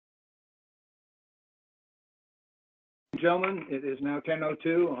Gentlemen, it is now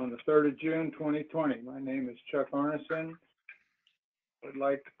 10:02 on the 3rd of June, 2020. My name is Chuck Arneson. I'd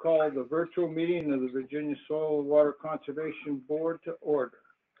like to call the virtual meeting of the Virginia Soil and Water Conservation Board to order.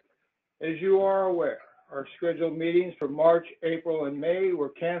 As you are aware, our scheduled meetings for March, April, and May were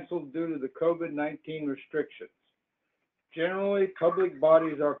canceled due to the COVID-19 restrictions. Generally, public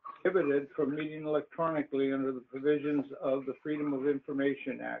bodies are prohibited from meeting electronically under the provisions of the Freedom of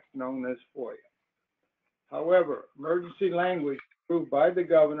Information Act, known as FOIA. However, emergency language approved by the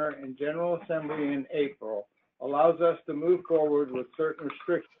governor and General Assembly in April allows us to move forward with certain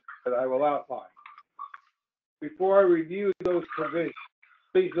restrictions that I will outline. Before I review those provisions,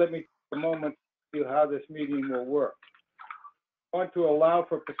 please let me take a moment to tell you how this meeting will work. I want to allow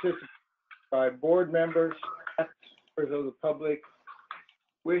for participation by board members, members of the public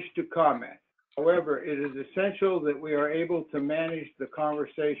who wish to comment. However, it is essential that we are able to manage the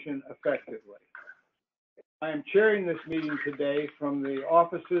conversation effectively. I am chairing this meeting today from the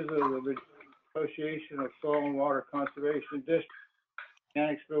offices of the Virginia Association of Soil and Water Conservation District,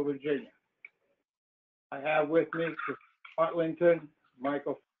 Mechanicsville, Virginia. I have with me Chris Watlington,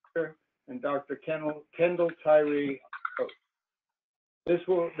 Michael Fisher, and Dr. Kendall Tyree.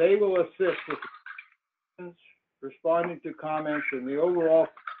 They will assist with questions, responding to comments, and the overall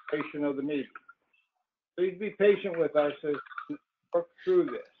presentation of the meeting. Please be patient with us as we work through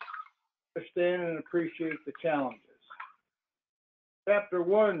this. Understand and appreciate the challenges. Chapter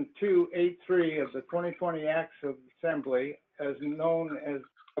 1283 of the 2020 Acts of Assembly, as known as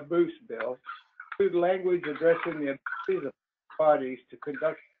the Caboose Bill, include language addressing the abilities of bodies to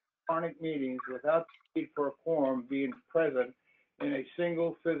conduct electronic meetings without the need for a quorum being present in a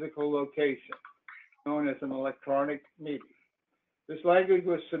single physical location, known as an electronic meeting. This language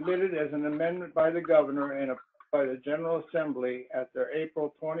was submitted as an amendment by the governor and by the General Assembly at their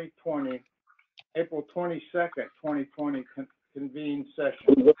April 22nd, 2020 convened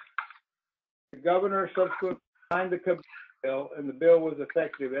session. The governor subsequently signed the Caboose Bill, and the bill was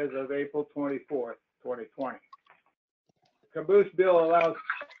effective as of April 24th, 2020. The Caboose Bill allows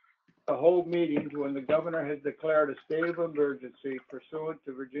to hold meetings when the governor has declared a state of emergency pursuant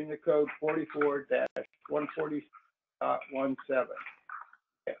to Virginia Code 44-140.17.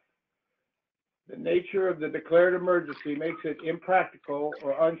 The nature of the declared emergency makes it impractical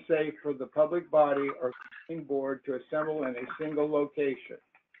or unsafe for the public body or governing board to assemble in a single location.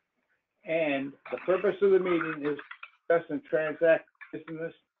 And the purpose of the meeting is to discuss and transact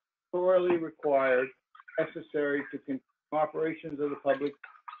business thoroughly required, necessary to continue operations of the public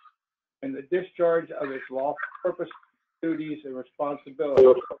and the discharge of its lawful purpose, duties, and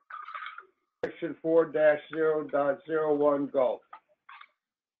responsibilities. Section 4-0.01 Gulf.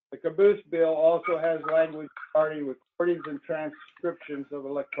 The Caboose Bill also has language regarding recordings and transcriptions of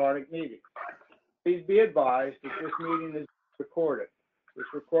electronic meetings. Please be advised that this meeting is recorded.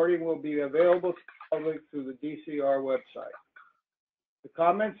 This recording will be available to the public through the DCR website. The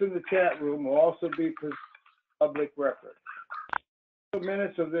comments in the chat room will also be presented for public record. The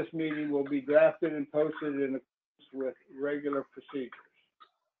minutes of this meeting will be drafted and posted in accordance with regular procedures.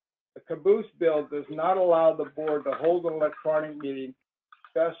 The Caboose Bill does not allow the board to hold an electronic meeting,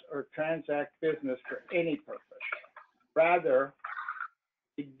 discuss or transact business for any purpose. Rather,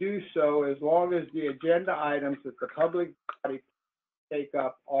 we do so as long as the agenda items that the public body take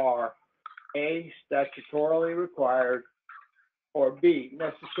up are A, statutorily required, or B,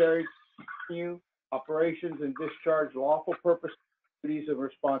 necessary to continue operations and discharge lawful purpose, duties, and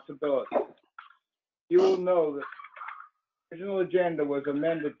responsibilities. You will know that the original agenda was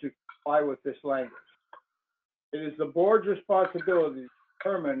amended to comply with this language. It is the board's responsibility to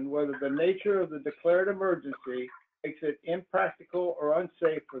determine whether the nature of the declared emergency makes it impractical or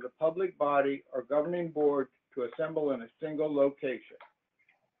unsafe for the public body or governing board to assemble in a single location.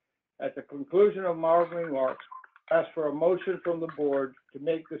 At the conclusion of my remarks, I ask for a motion from the board to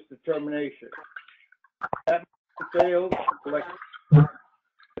make this determination. That fails,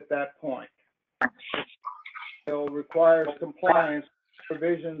 at that point. It requires compliance with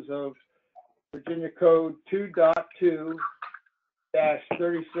provisions of Virginia Code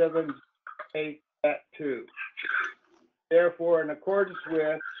 2.2-37.8.2. Therefore, in accordance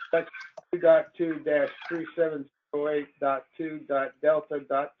with Section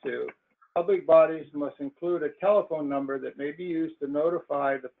 2.2-3708.2.delta.2, public bodies must include a telephone number that may be used to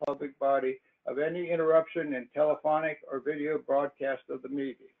notify the public body of any interruption in telephonic or video broadcast of the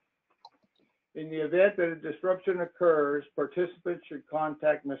meeting. In the event that a disruption occurs, participants should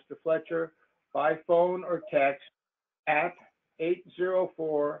contact Mr. Fletcher by phone or text at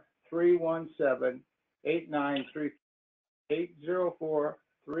 804-317-8934,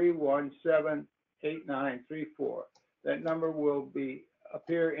 804-317-8934. that number will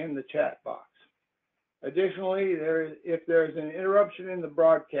appear in the chat box. Additionally, if there is an interruption in the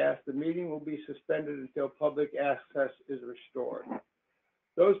broadcast, the meeting will be suspended until public access is restored.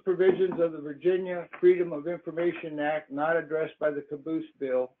 Those provisions of the Virginia Freedom of Information Act not addressed by the Caboose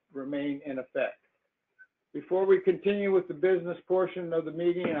Bill remain in effect. Before we continue with the business portion of the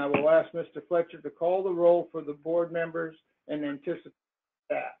meeting, I will ask Mr. Fletcher to call the roll for the board members and anticipate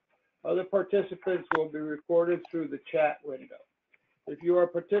staff. Other participants will be recorded through the chat window. If you are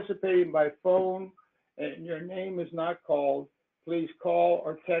participating by phone and your name is not called, please call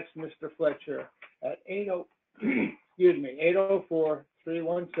or text Mr. Fletcher at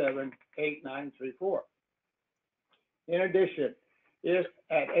 804-317-8934. In addition, if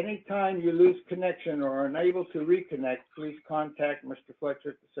at any time you lose connection or are unable to reconnect, please contact Mr. Fletcher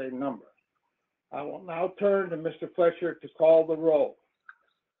at the same number. I will now turn to Mr. Fletcher to call the roll.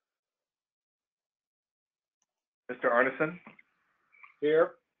 Mr. Arneson?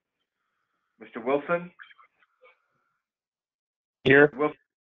 Here. Mr. Wilson? Here. Wilson.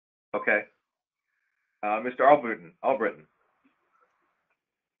 Okay. Mr. Albritton?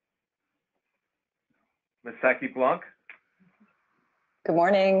 Ms. Saki-Blanc? Good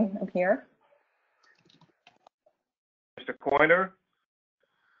morning. I'm here. Mr. Coiner?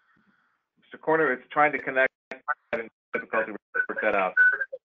 Mr. Coiner, it's trying to connect. Having difficulty work that out.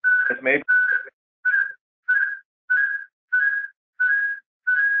 Ms. Mabry?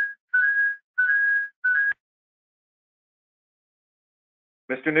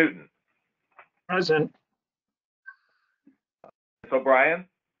 Mr. Newton? Present. Ms. O'Brien?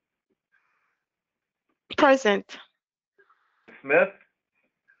 Present. Ms. Smith?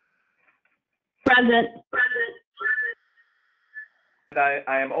 Present. I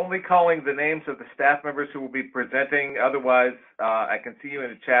am only calling the names of the staff members who will be presenting. Otherwise, I can see you in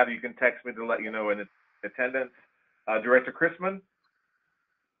the chat. You can text me to let you know in attendance. Director Chrisman?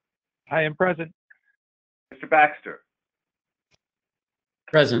 I am present. Mr. Baxter?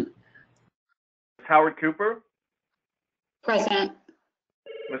 Present. Ms. Howard Cooper? Present.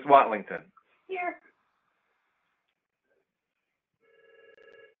 Ms. Watlington? Here.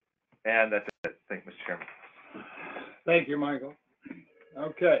 And that's it. Thank you, Mr. Chairman. Thank you, Michael.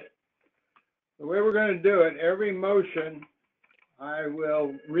 Okay. The way we're going to do it, every motion I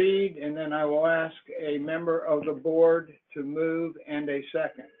will read and then I will ask a member of the board to move and a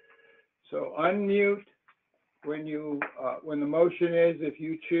second. So unmute when the motion is, if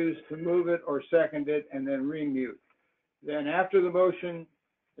you choose to move it or second it, and then remute. Then after the motion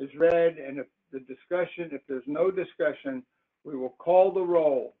is read and if there's no discussion, we will call the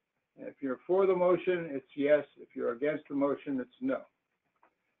roll. And if you're for the motion, it's yes. If you're against the motion, it's no.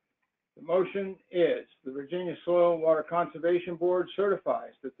 The motion is the Virginia Soil and Water Conservation Board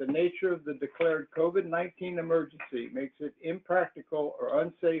certifies that the nature of the declared COVID-19 emergency makes it impractical or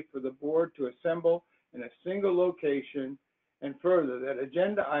unsafe for the board to assemble in a single location, and further that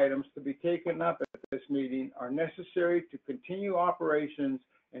agenda items to be taken up at this meeting are necessary to continue operations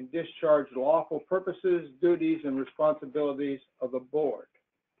and discharge lawful purposes, duties, and responsibilities of the board.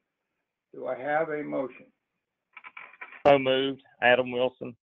 Do I have a motion? So moved. Adam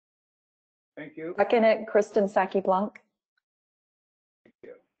Wilson. Thank you. Second it, Kristen Saki-Blanc. Thank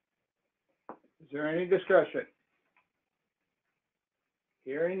you. Is there any discussion?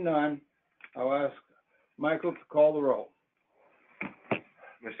 Hearing none, I'll ask Michael to call the roll.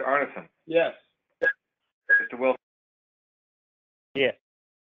 Mr. Arneson? Yes. Mr. Wilson? Yes.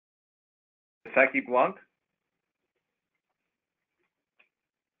 Ms. Saki-Blanc?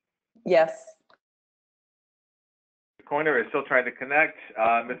 Yes. Mr. Coiner is still trying to connect.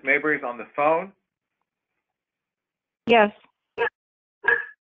 Ms. Mabry's on the phone. Yes.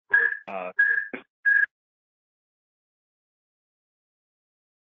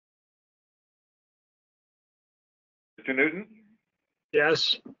 Mr. Newton?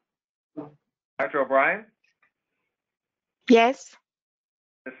 Yes. Dr. O'Brien? Yes.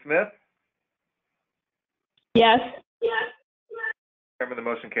 Ms. Smith? Yes. Chairman, the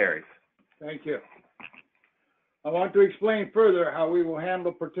motion carries. Thank you. I want to explain further how we will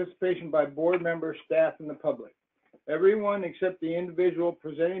handle participation by board members, staff, and the public. Everyone except the individual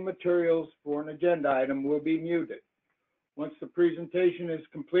presenting materials for an agenda item will be muted. Once the presentation is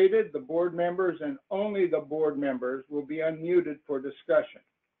completed, the board members and only the board members will be unmuted for discussion.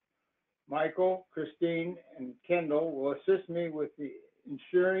 Michael, Christine, and Kendall will assist me with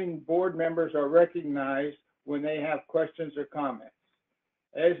ensuring board members are recognized when they have questions or comments.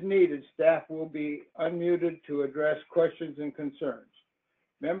 As needed, staff will be unmuted to address questions and concerns.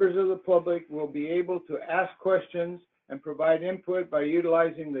 Members of the public will be able to ask questions and provide input by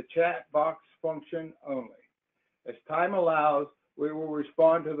utilizing the chat box function only. As time allows, we will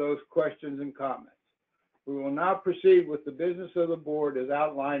respond to those questions and comments. We will now proceed with the business of the board as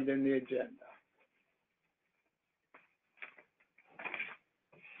outlined in the agenda.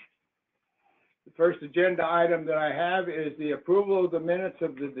 The first agenda item that I have is the approval of the minutes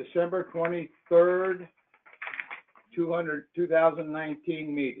of the December 23rd,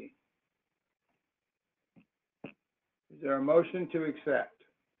 2019 meeting. Is there a motion to accept?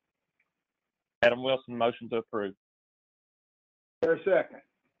 Adam Wilson, motion to approve. Is there a second?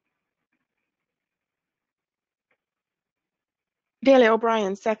 Daley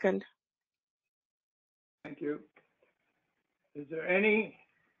O'Brien, second. Thank you. Is there any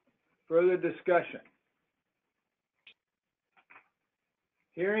further discussion?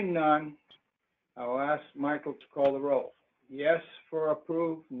 Hearing none, I will ask Michael to call the roll. Yes for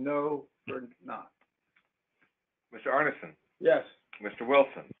approve, no for not. Mr. Arneson, Yes. Mr.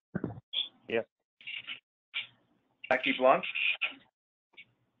 Wilson. Yes. Becky Blunt,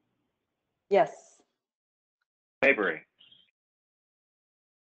 Yes. Mayberry,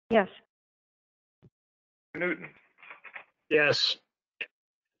 Yes. Newton, Yes.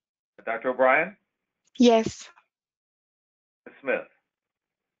 Dr. O'Brien, Yes. Ms. Smith.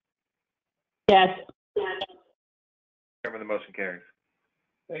 Yes. Chairman, the motion carries.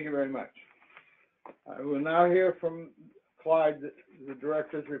 Thank you very much. I will now hear from Clyde, the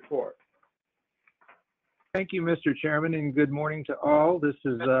director's report. Thank you, Mr. Chairman, and good morning to all. This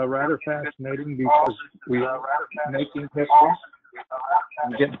is rather fascinating because we are making history.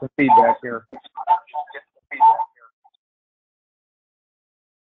 I'm getting some feedback here.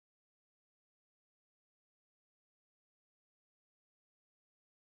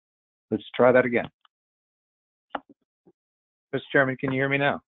 Let's try that again. Mr. Chairman, can you hear me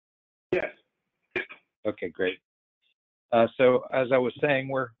now? Yes. Okay, great. So as I was saying,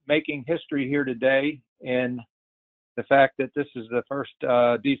 we're making history here today in the fact that this is the first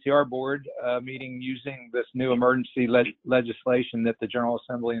DCR board meeting using this new emergency legislation that the General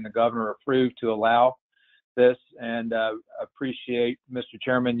Assembly and the governor approved to allow this, and appreciate, Mr.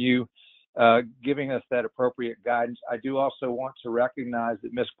 Chairman, you giving us that appropriate guidance. I do also want to recognize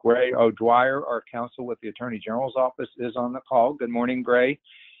that Ms. Gray O'Dwyer, our counsel with the Attorney General's office, is on the call. Good morning, Gray.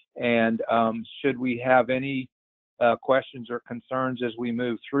 And should we have any questions or concerns as we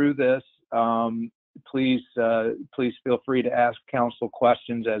move through this, please feel free to ask counsel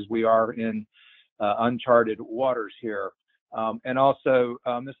questions, as we are in uncharted waters here. And also,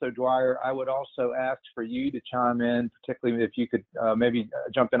 Ms. O'Dwyer, I would also ask for you to chime in, particularly if you could maybe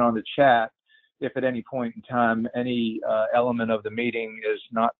jump in on the chat if at any point in time any element of the meeting is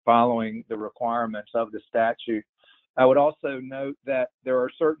not following the requirements of the statute. I would also note that there are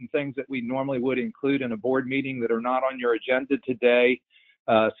certain things that we normally would include in a board meeting that are not on your agenda today,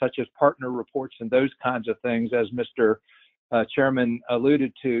 such as partner reports and those kinds of things. As Mr. Chairman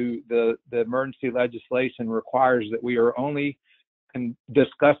alluded to, the emergency legislation requires that we are only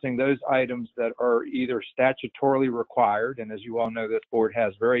discussing those items that are either statutorily required, and as you all know, this board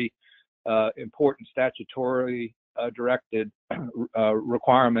has very important statutorily directed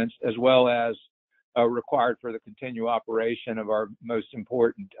requirements, as well as required for the continued operation of our most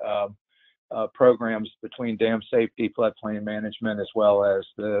important programs between dam safety, floodplain management, as well as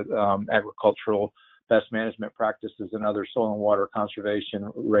the agricultural best management practices and other soil and water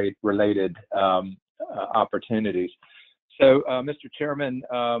conservation related opportunities. So, Mr. Chairman,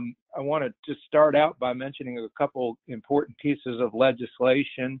 I want to just start out by mentioning a couple important pieces of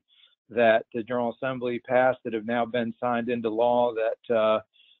legislation that the General Assembly passed that have now been signed into law. That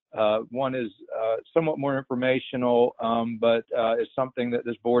one is somewhat more informational, but is something that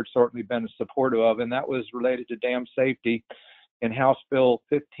this board certainly been supportive of, and that was related to dam safety in House Bill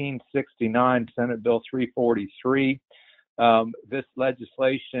 1569, Senate Bill 343. This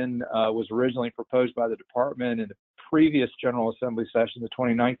legislation was originally proposed by the department in the previous General Assembly session, the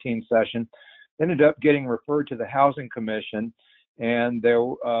 2019 session, ended up getting referred to the Housing Commission, and there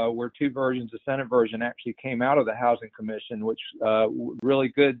were two versions. The Senate version actually came out of the Housing Commission, which really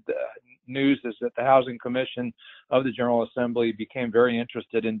good news is that the Housing Commission of the General Assembly became very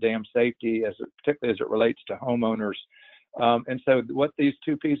interested in dam safety, particularly as it relates to homeowners. And so what these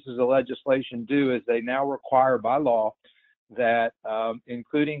two pieces of legislation do is they now require by law that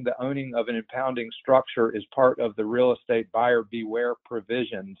including the owning of an impounding structure is part of the real estate buyer beware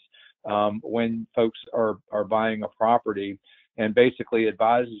provisions when folks are buying a property, and basically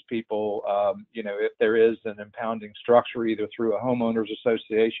advises people, if there is an impounding structure, either through a homeowners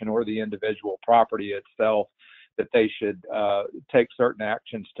association or the individual property itself, that they should take certain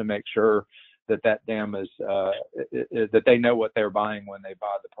actions to make sure that dam is, that they know what they're buying when they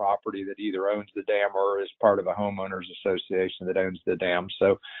buy the property that either owns the dam or is part of a homeowners association that owns the dam.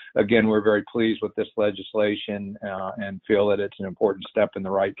 So again, we're very pleased with this legislation and feel that it's an important step in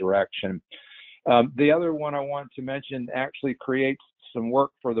the right direction. The other one I want to mention actually creates some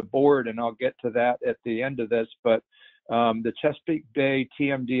work for the board, and I'll get to that at the end of this, but the Chesapeake Bay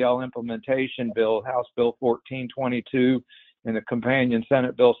TMDL implementation bill, House Bill 1422, and the companion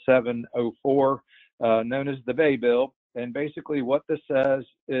Senate Bill 704, known as the Bay Bill. And basically what this says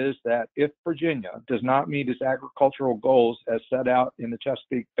is that if Virginia does not meet its agricultural goals as set out in the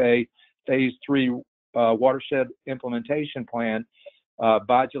Chesapeake Bay Phase 3 watershed implementation plan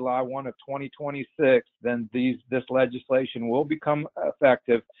by July 1 of 2026, then this legislation will become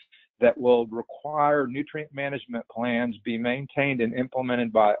effective that will require nutrient management plans be maintained and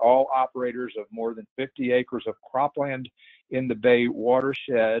implemented by all operators of more than 50 acres of cropland in the Bay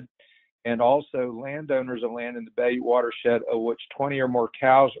watershed, and also landowners of land in the Bay watershed of which 20 or more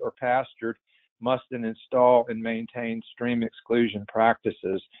cows are pastured must then install and maintain stream exclusion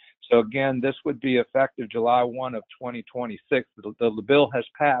practices. So again, this would be effective July 1 of 2026. The bill has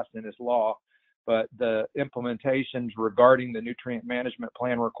passed and is law, but the implementations regarding the nutrient management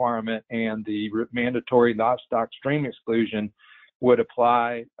plan requirement and the mandatory livestock stream exclusion would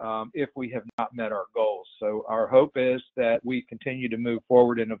apply if we have not met our goals. So our hope is that we continue to move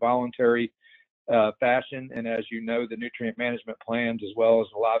forward in a voluntary fashion. And as you know, the nutrient management plans as well as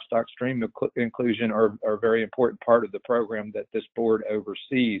the livestock stream inclusion are a very important part of the program that this board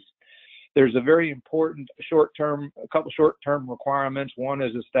oversees. There's a very important a couple short-term requirements. One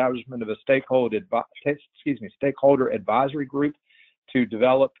is establishment of a stakeholder advisory group to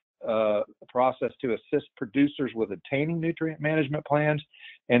develop a process to assist producers with obtaining nutrient management plans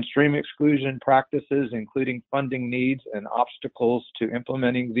and stream exclusion practices, including funding needs and obstacles to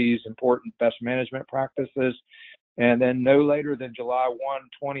implementing these important best management practices. And then no later than July 1,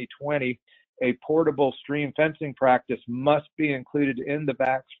 2020, a portable stream fencing practice must be included in the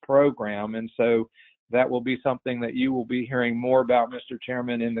BACS program. And so that will be something that you will be hearing more about, Mr.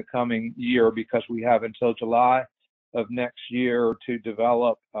 Chairman, in the coming year, because we have until July of next year to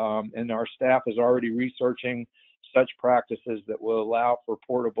develop, and our staff is already researching such practices that will allow for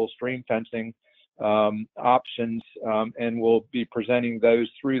portable stream fencing options, and we'll be presenting those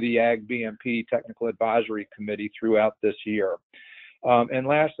through the Ag BMP Technical Advisory Committee throughout this year. And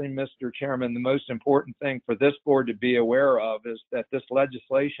lastly, Mr. Chairman, the most important thing for this board to be aware of is that this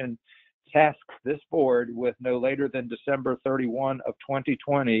legislation tasks this board with no later than December 31 of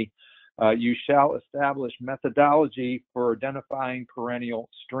 2020, you shall establish methodology for identifying perennial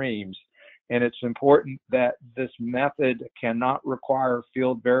streams. And it's important that this method cannot require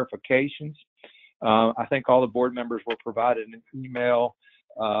field verifications. I think all the board members were provided an email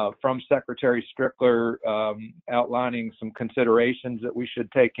from Secretary Strickler outlining some considerations that we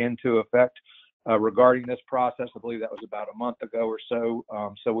should take into effect regarding this process. I believe that was about a month ago or so.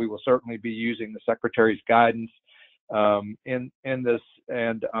 So we will certainly be using the Secretary's guidance in this.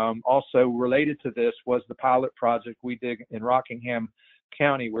 And also related to this was the pilot project we did in Rockingham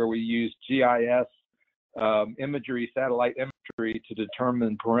County, where we used GIS imagery, satellite imagery, to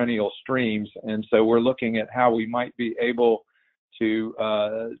determine perennial streams. And so we're looking at how we might be able to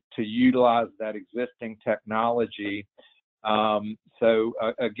utilize that existing technology.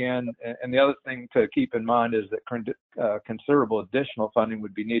 Again, and the other thing to keep in mind is that considerable additional funding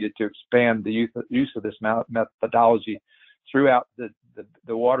would be needed to expand the use of this methodology throughout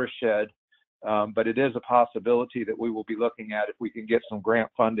the watershed. But it is a possibility that we will be looking at if we can get some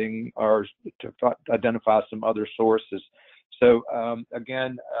grant funding or to identify some other sources. So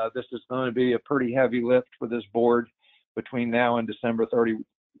again, this is going to be a pretty heavy lift for this board between now and December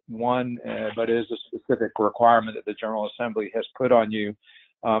 31, but it is a specific requirement that the General Assembly has put on you.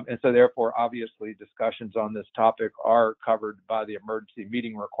 And so therefore, obviously, discussions on this topic are covered by the emergency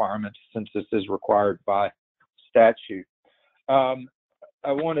meeting requirements, since this is required by statute.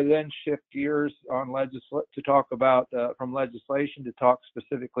 I want to then shift gears on to talk about from legislation to talk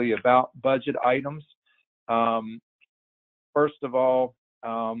specifically about budget items. First of all,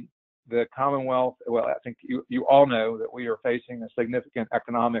 the Commonwealth, well, I think you all know that we are facing a significant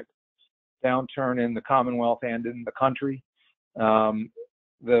economic downturn in the Commonwealth and in the country.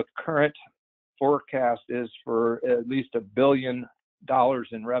 The current forecast is for at least $1 billion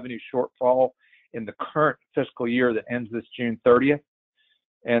in revenue shortfall in the current fiscal year that ends this June 30th.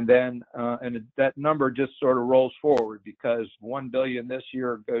 And then and that number just sort of rolls forward, because $1 billion this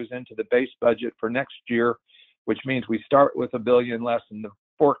year goes into the base budget for next year, which means we start with $1 billion less in the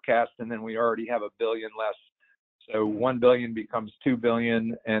forecast, and then we already have $1 billion less So 1 billion becomes 2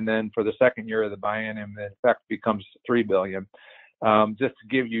 billion, and then for the second year of the biennium, the effect becomes 3 billion. Just to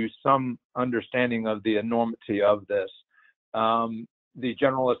give you some understanding of the enormity of this. The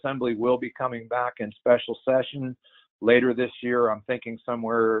General Assembly will be coming back in special session later this year. I'm thinking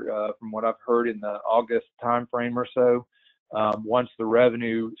somewhere, from what I've heard, in the August timeframe or so, once the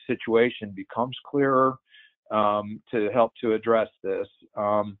revenue situation becomes clearer, to help to address this.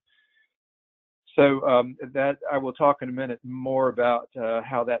 That I will talk in a minute more about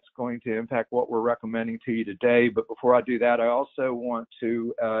how that's going to impact what we're recommending to you today. But before I do that, I also want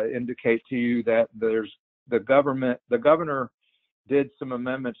to indicate to you that there's the governor did some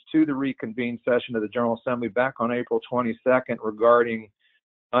amendments to the reconvened session of the General Assembly back on April 22nd regarding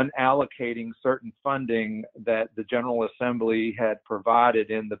unallocating certain funding that the General Assembly had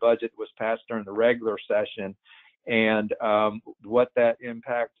provided in the budget that was passed during the regular session. And what that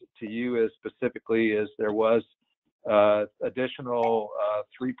impact to you is specifically is there was additional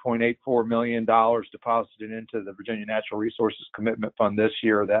 $3.84 million deposited into the Virginia Natural Resources Commitment Fund this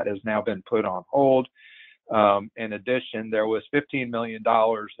year. That has now been put on hold. In addition, there was $15 million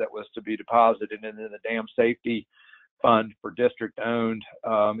that was to be deposited into the Dam Safety Fund for district-owned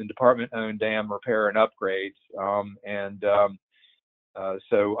and department-owned dam repair and upgrades.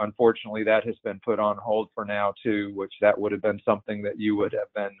 So unfortunately, that has been put on hold for now too, which that would have been something that you would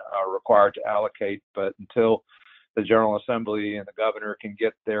have been required to allocate. But until the General Assembly and the governor can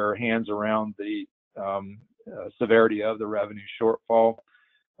get their hands around the severity of the revenue shortfall,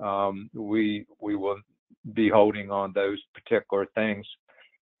 we will be holding on those particular things.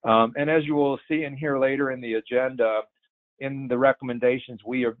 And as you will see in here later in the agenda, in the recommendations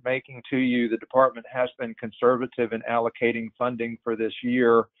we are making to you, the department has been conservative in allocating funding for this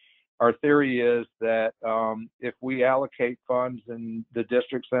year. Our theory is that if we allocate funds and the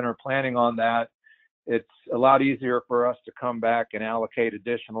districts that are planning on that, it's a lot easier for us to come back and allocate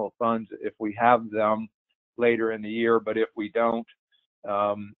additional funds if we have them later in the year. But if we don't,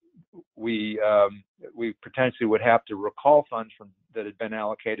 we potentially would have to recall funds that had been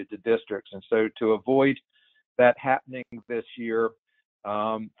allocated to districts. And so to avoid that happening this year,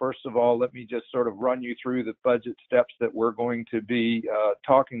 first of all, let me just sort of run you through the budget steps that we're going to be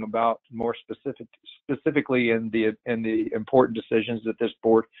talking about more specifically in the important decisions that this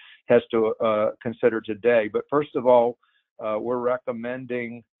board has to consider today. But first of all, we're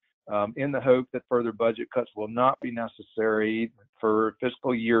recommending, in the hope that further budget cuts will not be necessary for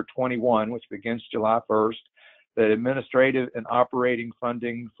fiscal year 21, which begins July 1st, that administrative and operating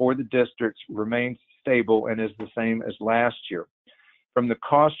funding for the districts remains stable and is the same as last year. From the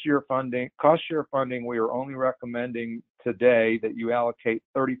cost share funding, we are only recommending today that you allocate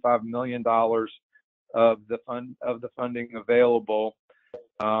 $35 million of the funding available,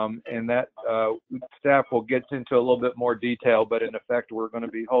 and that staff will get into a little bit more detail. But in effect, we're going to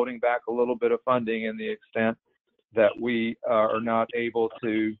be holding back a little bit of funding in the extent that we are not able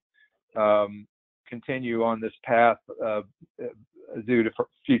to continue on this path due to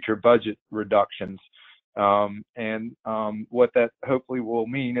future budget reductions. What that hopefully will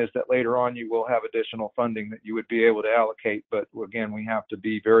mean is that later on you will have additional funding that you would be able to allocate. But again, we have to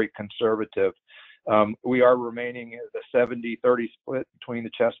be very conservative. We are remaining at the 70-30 split between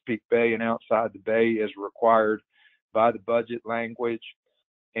the Chesapeake Bay and outside the Bay as required by the budget language.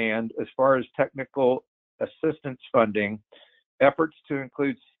 And as far as technical assistance funding, efforts to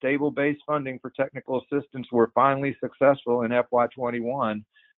include stable base funding for technical assistance were finally successful in FY21.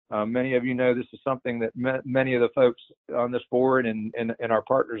 Many of you know this is something that many of the folks on this board and our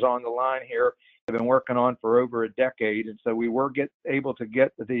partners on the line here have been working on for over a decade. And so we were able to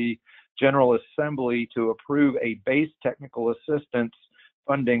get the General Assembly to approve a base technical assistance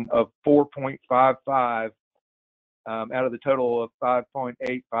funding of 4.55 out of the total of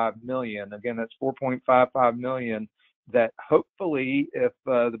 5.85 million. Again, that's 4.55 million that hopefully, if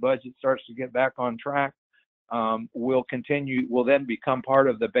the budget starts to get back on track, will then become part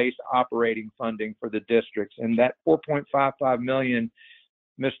of the base operating funding for the districts. And that 4.55 million,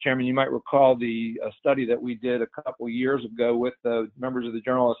 Mr. Chairman, you might recall the study that we did a couple years ago with the members of the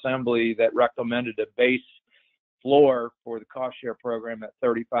General Assembly that recommended a base floor for the cost share program at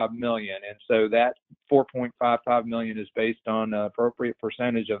 35 million. And so that 4.55 million is based on an appropriate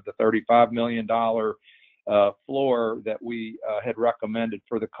percentage of the $35 million floor that we had recommended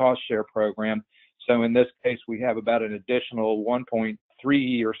for the cost share program. So in this case, we have about an additional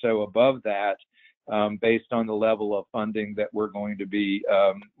 1.3 or so above that, based on the level of funding that we're going to be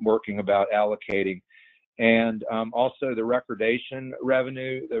working about allocating. And also the recordation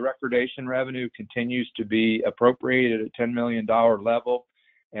revenue. The recordation revenue continues to be appropriated at a $10 million level.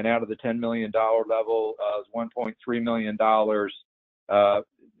 and out of the $10 million level is $1.3 million.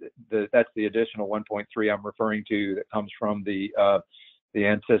 That's the additional 1.3 I'm referring to that comes from the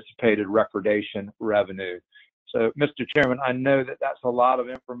anticipated recordation revenue. So, Mr. Chairman, I know that that's a lot of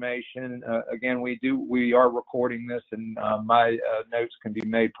information. Again, we are recording this, and my notes can be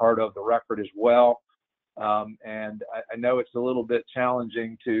made part of the record as well. And I know it's a little bit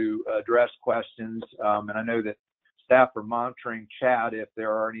challenging to address questions, and I know that staff are monitoring chat. If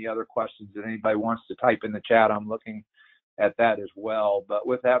there are any other questions that anybody wants to type in the chat, I'm looking at that as well. But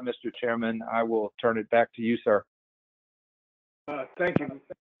with that, Mr. Chairman, I will turn it back to you, sir. Thank you very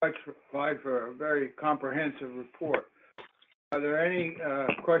much, Clyde, for a very comprehensive report. Are there any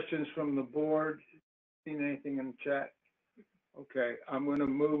questions from the board? Seen anything in the chat? Okay, I'm going to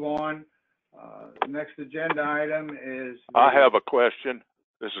move on. The next agenda item is... I have a question.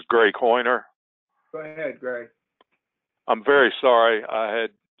 This is Greg Hoyner. Go ahead, Greg. I'm very sorry. I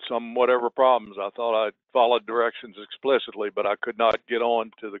had some whatever problems. I thought I'd followed directions explicitly, but I could not get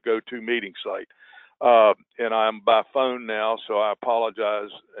on to the GoToMeeting site. And I'm by phone now, so I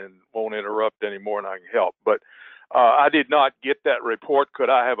apologize and won't interrupt anymore, and I can help. But I did not get that report. Could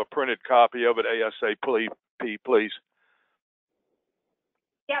I have a printed copy of it ASAP, please?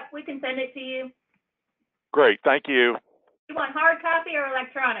 Yep, we can send it to you. Great, thank you. You want hard copy or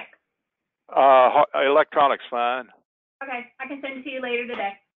electronic? Electronic's fine. Okay, I can send it to you later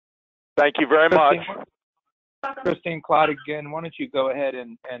today. Thank you very much. Welcome. Christine, Clyde, again, why don't you go ahead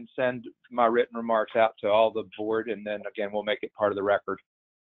and send my written remarks out to all the board, and then again, we'll make it part of the record.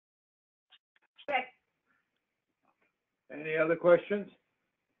 Okay. Any other questions?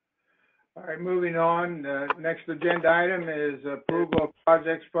 All right, moving on. Next agenda item is approval of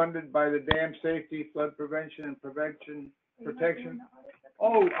projects funded by the Dam Safety, Flood Prevention, and Protection.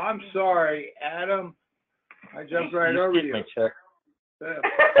 Oh, I'm sorry, Adam. I jumped right over you. Excuse me, Chuck.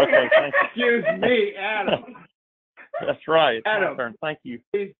 Okay, thank you. Excuse me, Adam. That's right. It's Adam. my turn. Thank you.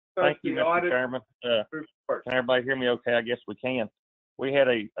 Please Thank discuss you, the Mr. audit Chairman. report. Can everybody hear me okay? I guess we can. We had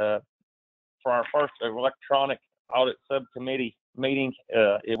for our first electronic audit subcommittee meeting,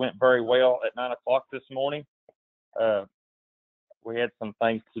 it went very well at 9 o'clock this morning. We had some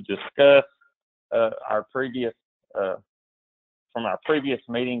things to discuss. From our previous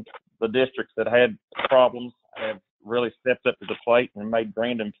meeting, the districts that had problems have really stepped up to the plate and made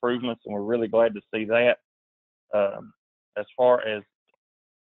grand improvements, and we're really glad to see that. As far as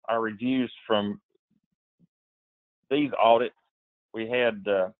our reviews from these audits,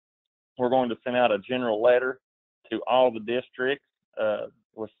 we're going to send out a general letter to all the districts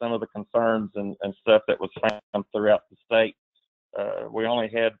with some of the concerns and stuff that was found throughout the state. We only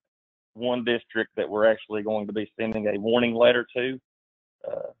had one district that we're actually going to be sending a warning letter to.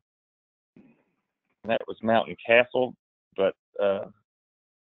 And that was Mountain Castle, but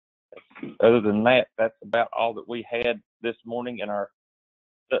other than that, that's about all that we had this morning in our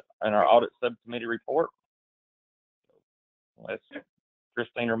audit subcommittee report. Unless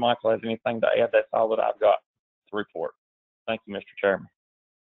Christine or Michael has anything to add, that's all that I've got to report. Thank you, Mr. Chairman.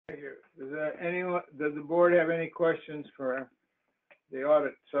 Thank you. Does the board have any questions for the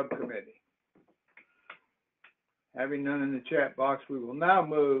audit subcommittee? Having none in the chat box, we will now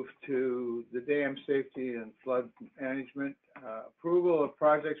move to the Dam Safety and Flood Management. Approval of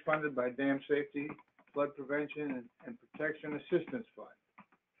projects funded by Dam Safety, Flood Prevention, and Protection Assistance Fund.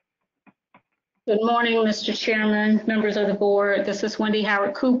 Good morning, Mr. Chairman, members of the board. This is Wendy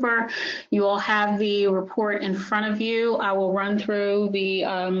Howard Cooper. You all have the report in front of you. I will run through the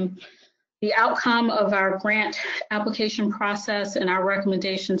outcome of our grant application process and our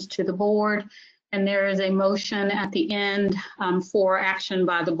recommendations to the board. And there is a motion at the end for action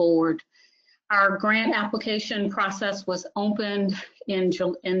by the board. Our grant application process was opened in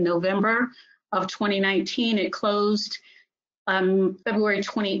November of 2019. It closed February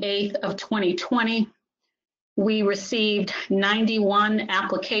 28th of 2020. We received 91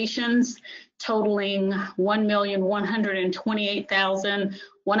 applications totaling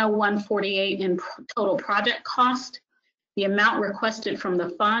 $1,128,101.48 in total project cost. The amount requested from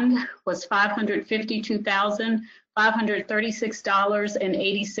the fund was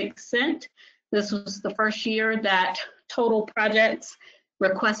 $552,536.86. This was the first year that total projects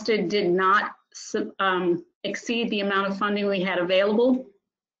requested did not exceed the amount of funding we had available.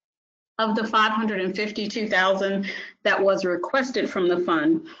 Of the $552,000 that was requested from the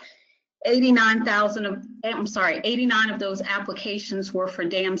fund, 89 of those applications were for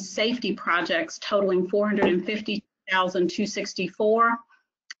dam safety projects totaling $450,264,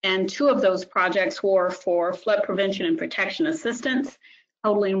 and 2 of those projects were for flood prevention and protection assistance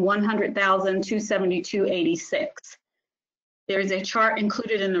totaling $100,272.86. There's a chart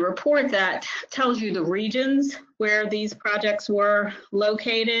included in the report that tells you the regions where these projects were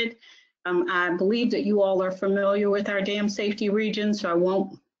located. I believe that you all are familiar with our dam safety region, so I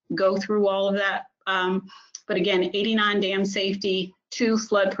won't go through all of that. But again, 89 dam safety, 2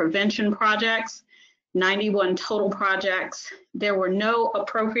 flood prevention projects, 91 total projects. There were no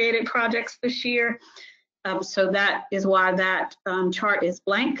appropriated projects this year, so that is why that chart is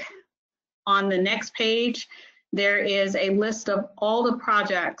blank. On the next page, there is a list of all the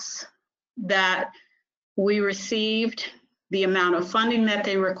projects that we received, the amount of funding that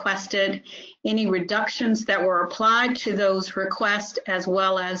they requested, any reductions that were applied to those requests, as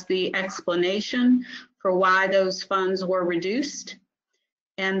well as the explanation for why those funds were reduced.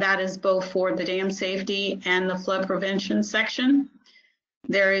 And that is both for the dam safety and the flood prevention section.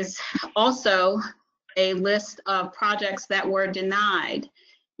 There is also a list of projects that were denied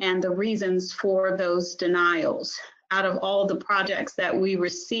and the reasons for those denials. Out of all the projects that we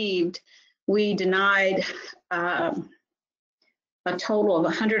received, we denied a total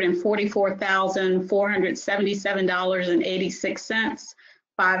of $144,477.86,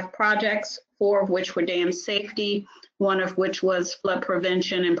 5 projects, 4 of which were dam safety, 1 of which was flood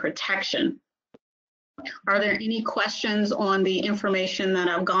prevention and protection. Are there any questions on the information that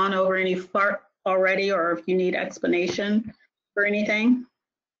I've gone over any part already, or if you need explanation for anything?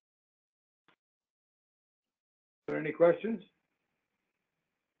 Are there any questions?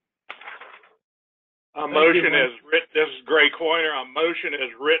 A motion is written. This is Gray Coiner. A motion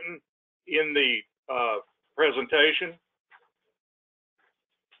is written in the presentation.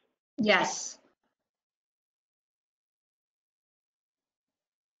 Yes.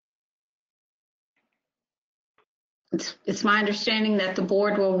 It's my understanding that the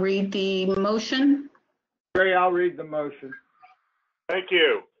board will read the motion. Gray, I'll read the motion. Thank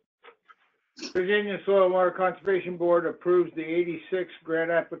you. Virginia Soil and Water Conservation Board approves the 86 grant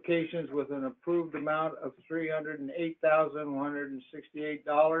applications with an approved amount of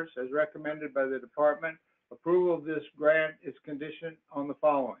 $308,168 as recommended by the department. Approval of this grant is conditioned on the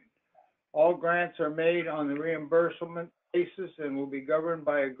following. All grants are made on the reimbursement basis and will be governed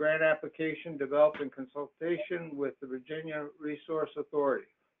by a grant application developed in consultation with the Virginia Resource Authority.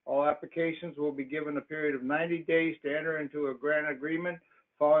 All applications will be given a period of 90 days to enter into a grant agreement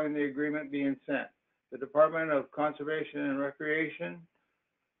following the agreement being sent. The Department of Conservation and Recreation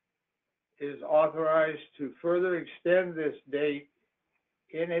is authorized to further extend this date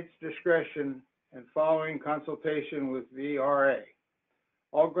in its discretion and following consultation with VRA.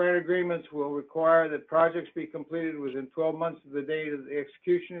 All grant agreements will require that projects be completed within 12 months of the date of the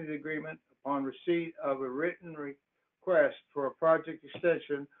execution of the agreement upon receipt of a written request for a project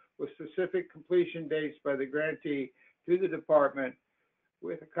extension with specific completion dates by the grantee to the department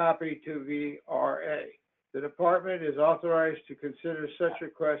with a copy to VRA. The department is authorized to consider such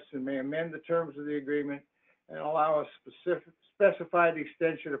requests and may amend the terms of the agreement and allow a specified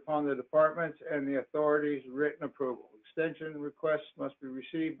extension upon the department's and the authority's written approval. Extension requests must be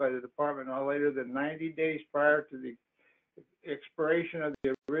received by the department no later than 90 days prior to the expiration of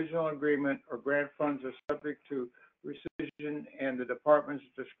the original agreement, or grant funds are subject to rescission and the department's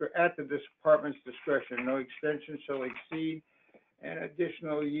discretion. No extension shall exceed an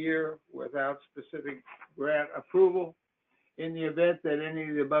additional year without specific grant approval. In the event that any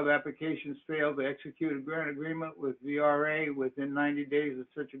of the above applications fail to execute a grant agreement with VRA within 90 days of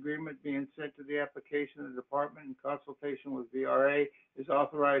such agreement being sent to the application, the department, in consultation with VRA, is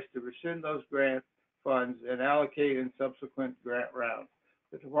authorized to rescind those grant funds and allocate in subsequent grant rounds.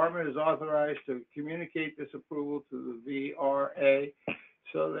 The department is authorized to communicate this approval to the VRA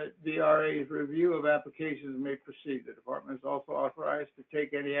so that VRA's review of applications may proceed. The department is also authorized to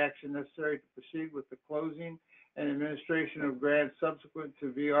take any action necessary to proceed with the closing and administration of grants subsequent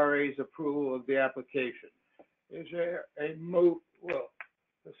to VRA's approval of the application. Is there a move? Well,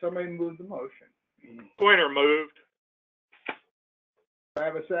 does somebody move the motion? Pointer moved. I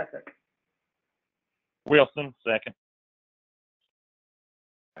have a second. Wilson, second.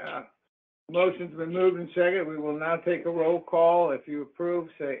 Motion's been moved and seconded. We will now take a roll call. If you approve,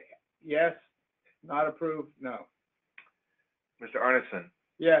 say yes. Not approved, no. Mr. Arneson,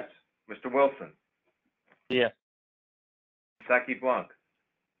 Yes. Mr. Wilson, Yes. Saki Blanc,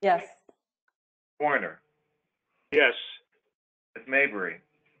 Yes. Pointer, Yes. Ms. Mabry,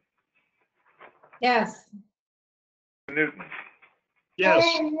 Yes. Newton, Yes.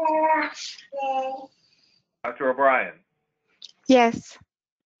 Dr. O'Brien, Yes.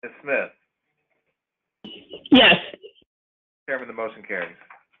 Ms. Smith. Yes. Chairman, the motion carries.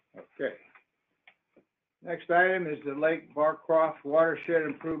 Okay. Next item is the Lake Barcroft Watershed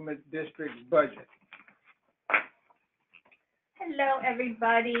Improvement District budget. Hello,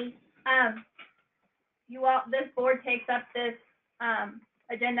 everybody. This board takes up this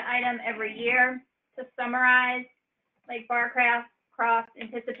agenda item every year. To summarize, Lake Barcroft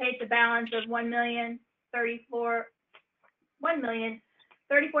anticipates a balance of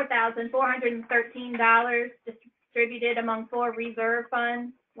 $1,034,413 distributed among 4 reserve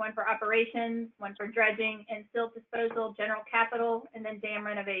funds, one for operations, one for dredging and silt disposal, general capital, and then dam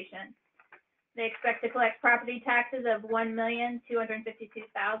renovation. They expect to collect property taxes of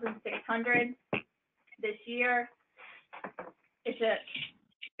 $1,252,600 this year. It's a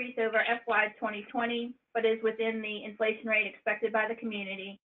increase over FY 2020, but is within the inflation rate expected by the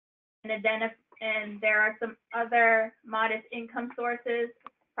community. And there are some other modest income sources,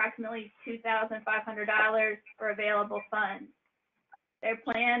 approximately $2,500 for available funds. Their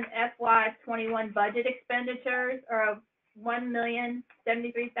planned FY 21 budget expenditures are of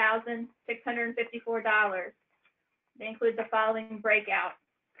 $1,073,654. They include the following breakout: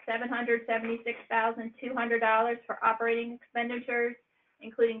 $776,200 for operating expenditures,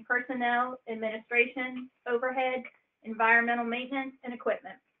 including personnel, administration, overhead, environmental maintenance, and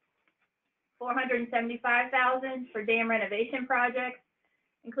equipment. $475,000 for dam renovation projects,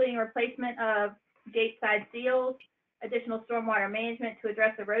 including replacement of gate side seals, additional stormwater management to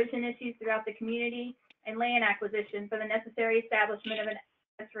address erosion issues throughout the community, and land acquisition for the necessary establishment of an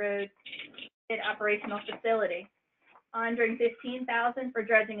access road operational facility. $115,000 for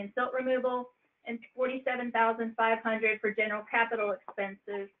dredging and silt removal, and $47,500 for general capital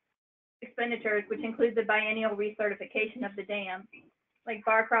expenditures, which include the biennial recertification of the dam. Lake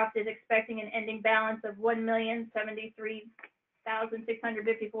Barcroft is expecting an ending balance of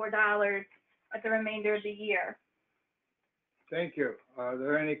 $1,073,654 at the remainder of the year. Thank you. Are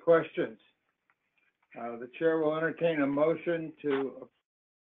there any questions? The chair will entertain a motion to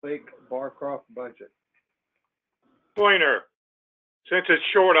Lake Barcroft budget. Pointer. Since it's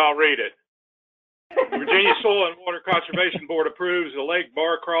short, I'll read it. Virginia Soil and Water Conservation Board approves the Lake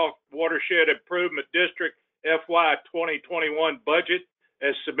Barcroft Watershed Improvement District FY 2021 budget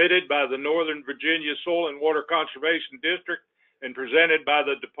as submitted by the Northern Virginia Soil and Water Conservation District and presented by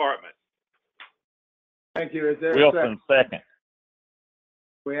the department. Thank you. Is there a Wilson, second.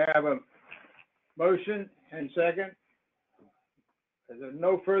 We have a motion and second. If there's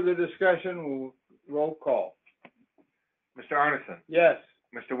no further discussion, we'll roll call. Mr. Arneson, Yes.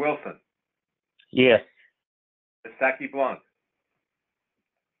 Mr. Wilson, Yes. Ms. Saki Blunt,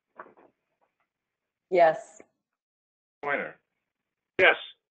 Yes. Pointer, Yes.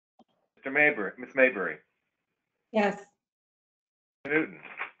 Mr. Mayberry, Ms. Mayberry, Yes. Newton,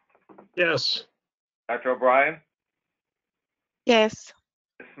 Yes. Dr. O'Brien, Yes.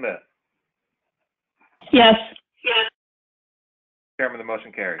 Ms. Smith. Yes. Chairman, the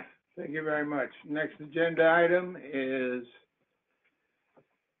motion carries. Thank you very much. Next agenda item is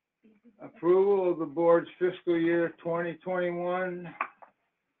approval of the board's fiscal year 2021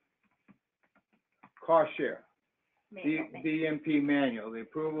 cost share, DMP manual, the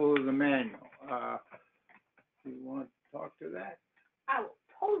approval of the manual. Do you want to talk to that? I will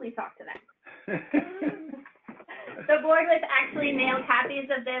totally talk to that. The board was actually mailed copies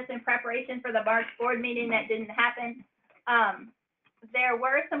of this in preparation for the March board meeting that didn't happen. There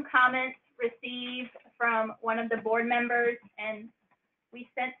were some comments received from one of the board members, and we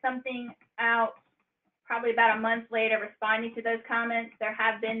sent something out probably about a month later responding to those comments. There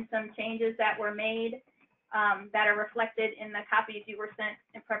have been some changes that were made that are reflected in the copies you were sent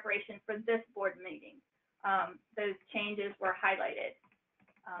in preparation for this board meeting. Those changes were highlighted.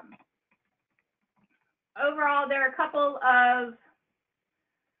 Overall, there are a couple of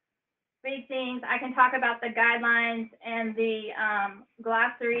big things. I can talk about the guidelines and the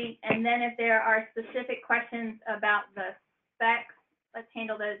glossary, and then if there are specific questions about the specs, let's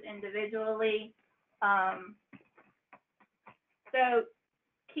handle those individually. So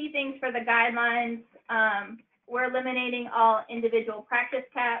key things for the guidelines, we're eliminating all individual practice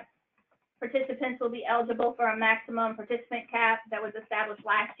caps. Participants will be eligible for a maximum participant cap that was established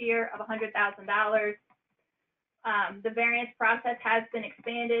last year of $100,000. The variance process has been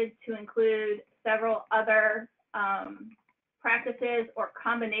expanded to include several other practices or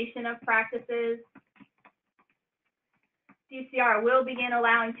combination of practices. DCR will begin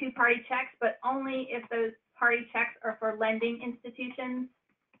allowing two-party checks, but only if those party checks are for lending institutions.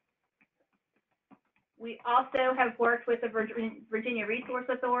 We also have worked with the Virginia Resource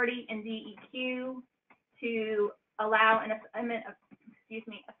Authority and DEQ to allow an assignment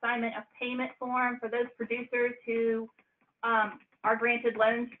of payment form for those producers who are granted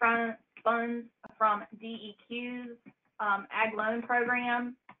loans funds from DEQ's ag loan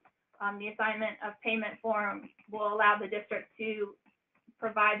program. The assignment of payment form will allow the district to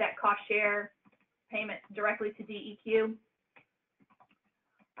provide that cost share payment directly to DEQ.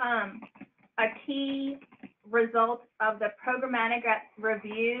 A key result of the programmatic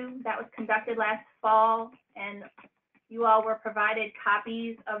review that was conducted last fall, and you all were provided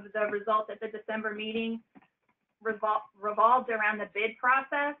copies of the results at the December meeting, revolved around the bid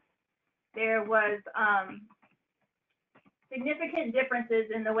process. There was significant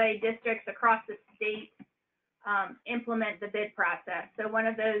differences in the way districts across the state implement the bid process. So one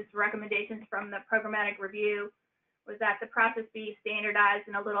of those recommendations from the programmatic review was that the process be standardized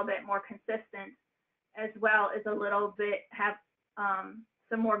and a little bit more consistent, as well as a little bit have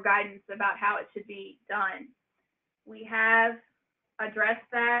some more guidance about how it should be done. We have addressed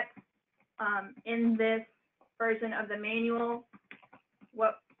that in this version of the manual.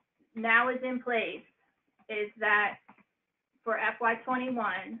 What now is in place is that for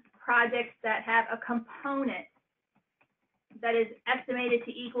FY21, projects that have a component that is estimated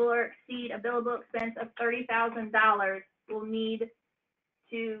to equal or exceed a billable expense of $30,000 will need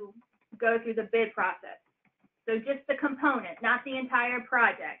to go through the bid process. So just the component, not the entire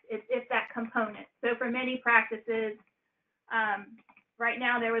project, it's that component. So for many practices, right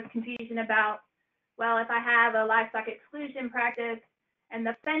now there was confusion about, well, if I have a livestock exclusion practice and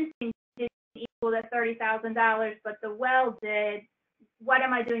the fencing didn't equal the $30,000, but the well did, what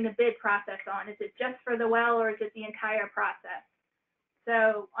am I doing the bid process on? Is it just for the well or is it the entire process?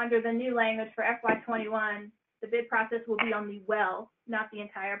 So under the new language for FY21, the bid process will be on the well, not the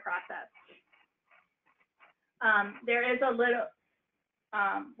entire process. There is a little,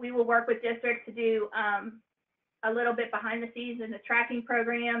 we will work with districts to do a little bit behind the scenes in the tracking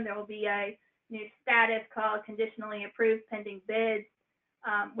program. There will be a new status called conditionally approved pending bids,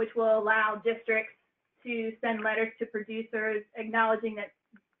 which will allow districts to send letters to producers acknowledging that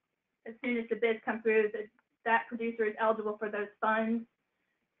as soon as the bids come through, that producer is eligible for those funds.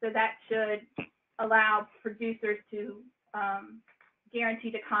 So that should allow producers to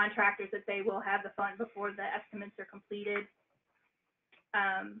guarantee to contractors that they will have the fund before the estimates are completed.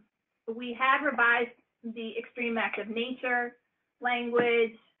 We have revised the extreme act of nature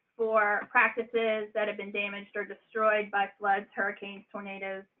language for practices that have been damaged or destroyed by floods, hurricanes,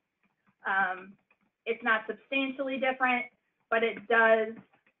 tornadoes. It's not substantially different, but it does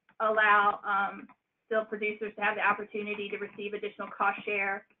allow still producers to have the opportunity to receive additional cost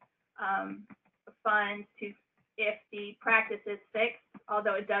share funds to if the practice is fixed,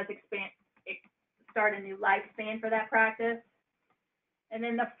 although it does start a new lifespan for that practice. And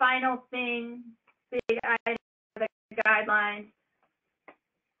then the final thing, big item of the guidelines,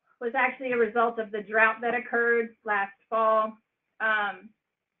 was actually a result of the drought that occurred last fall.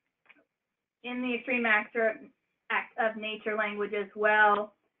 In the extreme act of nature language as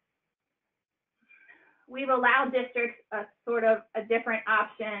well, we've allowed districts a sort of a different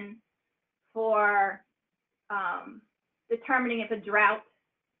option for determining if a drought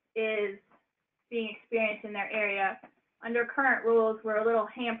is being experienced in their area. Under current rules, we're a little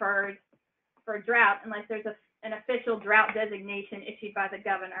hampered for drought unless there's an official drought designation issued by the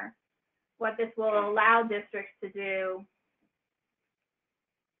governor. What this will allow districts to do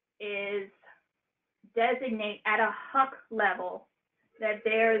is designate at a HUC level that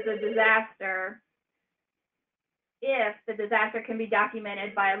there's a disaster if the disaster can be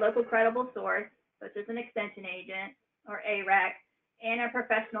documented by a local credible source, such as an extension agent or AREC, and a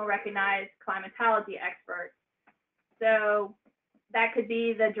professional recognized climatology expert. So that could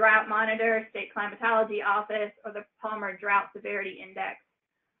be the Drought Monitor, State Climatology Office, or the Palmer Drought Severity Index.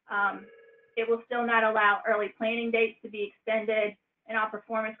 It will still not allow early planning dates to be extended, and all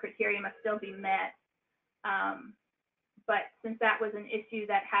performance criteria must still be met. But since that was an issue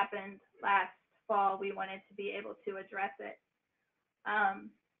that happened last fall, we wanted to be able to address it.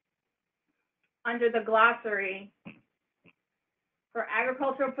 Under the glossary, for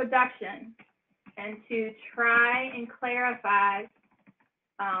agricultural production, and to try and clarify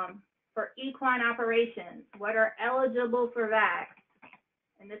for equine operations what are eligible for VAX,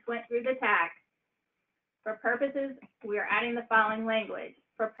 and this went through the TAC. For purposes, we are adding the following language.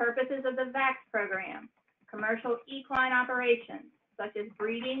 For purposes of the VAX program, commercial equine operations, such as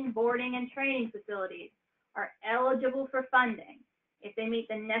breeding, boarding, and training facilities, are eligible for funding if they meet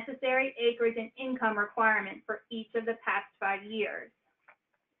the necessary acreage and income requirement for each of the past 5 years.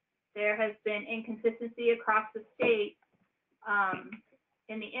 There has been inconsistency across the state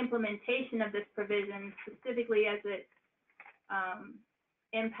in the implementation of this provision, specifically as it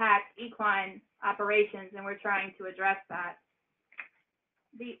impacts equine operations, and we're trying to address that.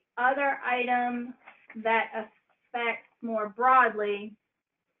 The other item that affects more broadly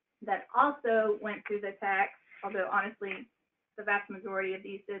that also went through the text, although honestly, the vast majority of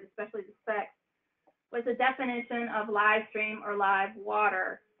these did, especially the specs, was the definition of live stream or live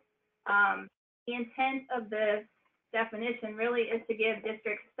water. The intent of this definition really is to give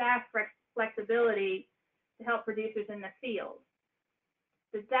district staff flexibility to help producers in the field.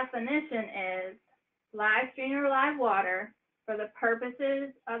 The definition is live stream or live water for the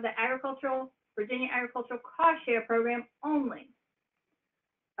purposes of the Virginia Agricultural Cost Share Program only.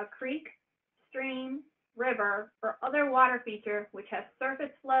 A creek, stream, river, or other water feature which has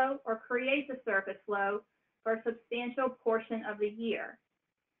surface flow or creates a surface flow for a substantial portion of the year.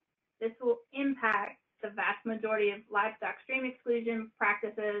 This will impact the vast majority of livestock stream exclusion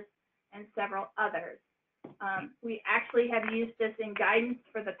practices and several others. We actually have used this in guidance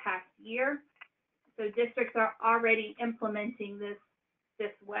for the past year, so districts are already implementing this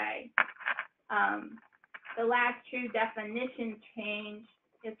way. The last true definition change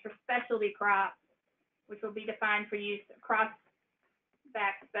is for specialty crops, which will be defined for use across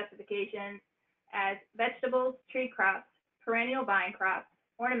back specifications as vegetables, tree crops, perennial vine crops,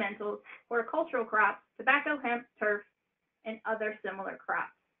 ornamentals, horticultural crops, tobacco, hemp, turf, and other similar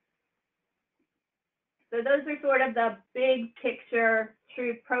crops. So those are sort of the big picture,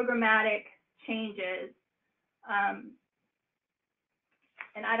 true programmatic changes.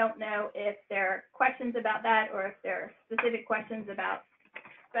 And I don't know if there are questions about that or if there are specific questions about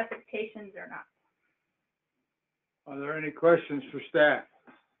specifications or not. Are there any questions for staff?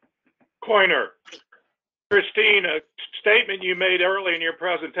 Coiner, Christine, a statement you made early in your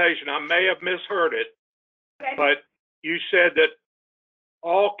presentation, I may have misheard it, Okay. but you said that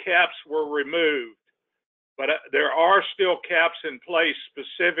all caps were removed, but there are still caps in place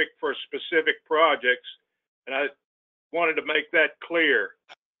specific for specific projects, and I wanted to make that clear.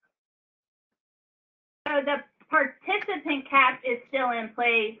 So the participant cap is still in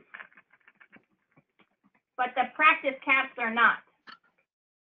place, but the practice caps are not.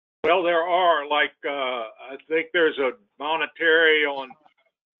 Well, there are, like, I think there's a monetary on,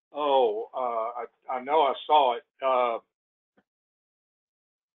 I know I saw it,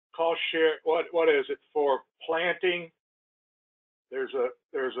 cost share, what is it for planting?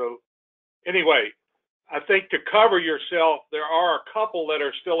 Anyway, I think to cover yourself, there are a couple that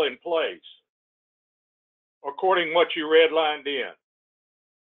are still in place, according to what you redlined in.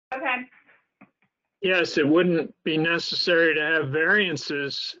 Okay. Yes, it wouldn't be necessary to have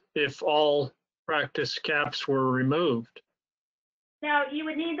variances if all practice caps were removed. Now, you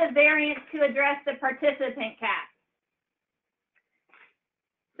would need the variance to address the participant cap.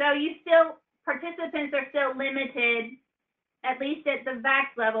 So participants are still limited, at least at the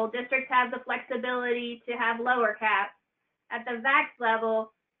VAX level. Districts have the flexibility to have lower caps. At the VAX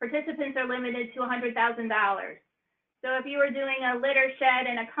level, participants are limited to $100,000. So if you were doing a litter shed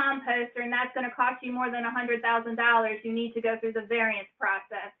and a composter and that's going to cost you more than $100,000, you need to go through the variance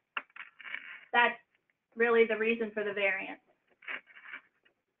process. That's really the reason for the variance.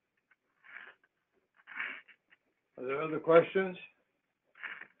 Are there other questions?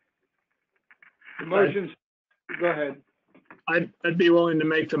 The motion, go ahead. I'd be willing to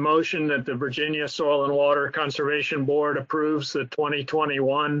make the motion that the Virginia Soil and Water Conservation Board approves the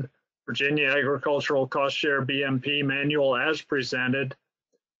 2021 Virginia Agricultural Cost Share BMP manual as presented.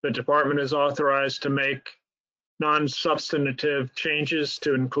 The department is authorized to make non-substantive changes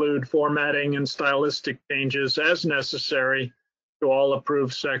to include formatting and stylistic changes as necessary to all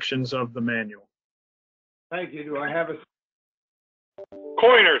approved sections of the manual. Thank you. Do I have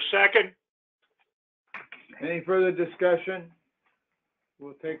Coiner, second. any further discussion?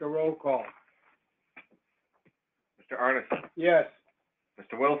 We'll take a roll call. Mr. Arneson, Yes.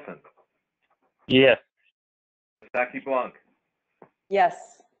 Mr. Wilson, Yes. Ms. Saki-Blanc,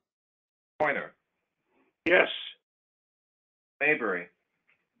 Yes. Coiner, Yes. Mabry,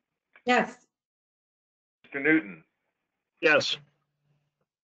 Yes. Mr. Newton, Yes.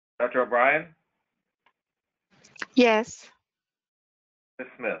 Dr. O'Brien, Yes. Ms.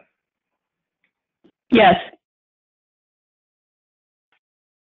 Smith. Yes.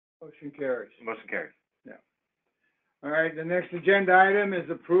 Motion carries. Motion carries. All right, the next agenda item is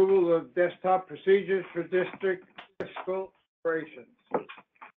approval of desktop procedures for district fiscal operations.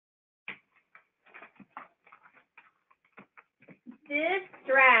 This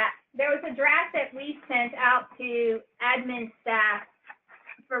draft, there was a draft that we sent out to admin staff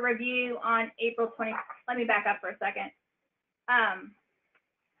for review on April 20. Let me back up for a second.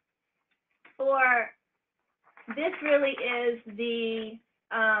 This really is the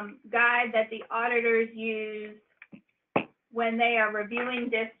guide that the auditors use when they are reviewing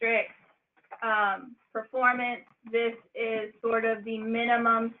districts performance. This is sort of the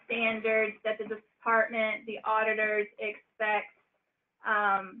minimum standards that the department, the auditors expect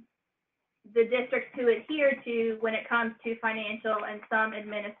the districts to adhere to when it comes to financial and some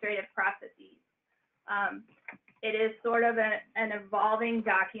administrative processes. It is sort of an evolving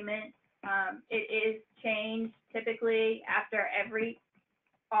document. It is changed typically after every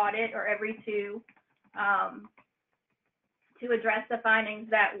audit or every two to address the findings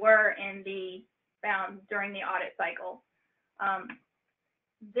that were found during the audit cycle.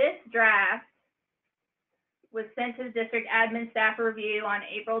 This draft was sent to the district admin staff review on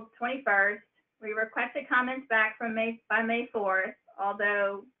April 21st. We requested comments back by May 4th,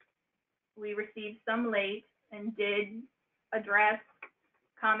 although we received some late and did address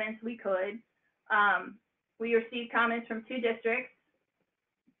comments we could. We received comments from 2 districts.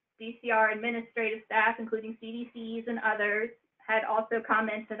 DCR administrative staff, including CDCs and others, had also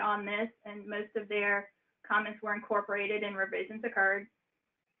commented on this, and most of their comments were incorporated and revisions occurred.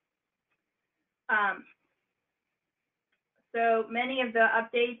 So many of the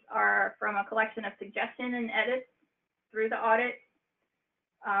updates are from a collection of suggestions and edits through the audit.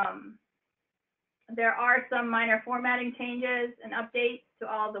 There are some minor formatting changes and updates to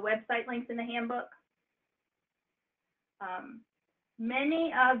all the website links in the handbook.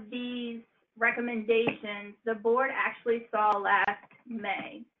 Many of these recommendations the board actually saw last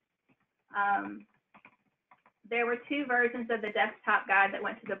May. There were 2 versions of the desktop guide that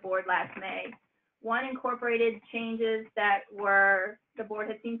went to the board last May. One incorporated changes that the board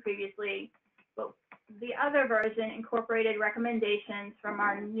had seen previously, but the other version incorporated recommendations from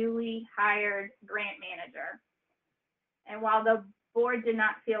our newly hired grant manager. And while the board did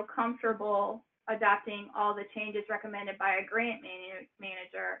not feel comfortable adopting all the changes recommended by a grant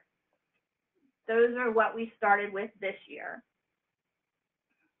manager, those are what we started with this year.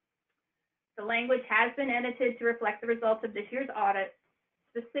 The language has been edited to reflect the results of this year's audit.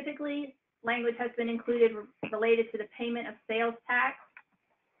 Specifically, language has been included related to the payment of sales tax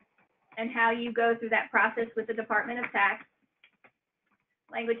and how you go through that process with the Department of Tax.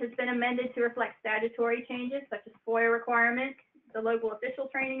 Language has been amended to reflect statutory changes such as FOIA requirements, the local official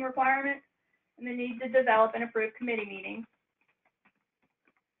training requirements, and the need to develop and approve committee meetings.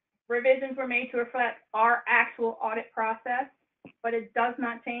 Revisions were made to reflect our actual audit process, but it does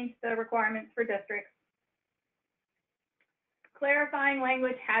not change the requirements for districts. Clarifying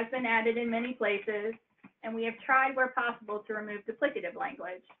language has been added in many places, and we have tried where possible to remove duplicative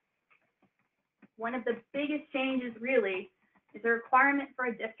language. One of the biggest changes really is a requirement for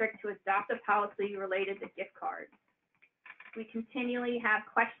a district to adopt a policy related to gift cards. We continually have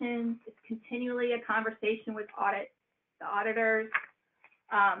questions. It's continually a conversation with the auditors.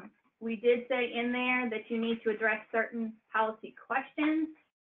 We did say in there that you need to address certain policy questions.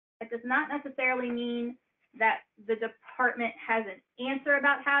 That does not necessarily mean that the department has an answer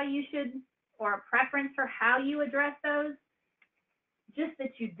about how you should, or a preference for how you address those, just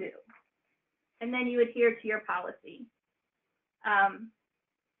that you do. And then you adhere to your policy.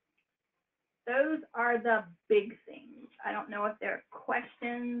 Those are the big things. I don't know if there are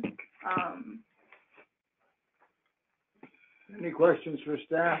questions. Any questions for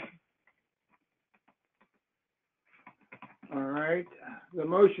staff? All right. The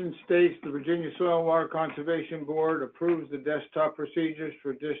motion states the Virginia Soil and Water Conservation Board approves the desktop procedures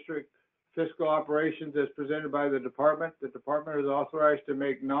for district fiscal operations as presented by the department. The department is authorized to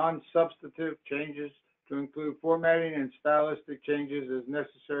make non-substantive changes to include formatting and stylistic changes as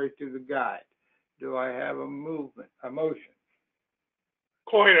necessary to the guide. Do I have a motion?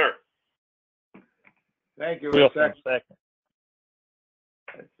 Coiner. Thank you. Wilson, second.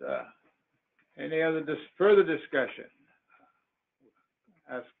 Any other further discussion?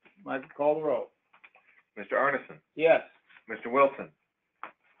 Ask Mike to call the roll. Mr. Arneson, Yes. Mr. Wilson,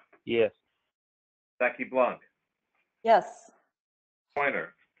 Yes. Becky Blunt, Yes.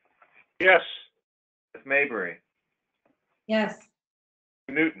 Pointer, Yes. Ms. Mabry, Yes.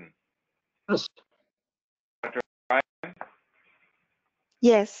 Newton, Yes.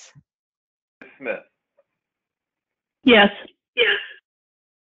 Yes. Ms. Smith. Yes.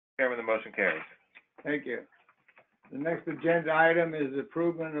 Chairman, the motion carries. Thank you. The next agenda item is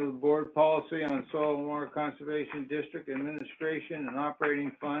approval of the board policy on soil and water conservation district administration and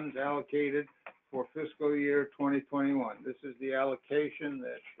operating funds allocated for fiscal year 2021. This is the allocation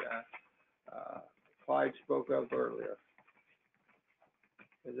that Clyde spoke of earlier.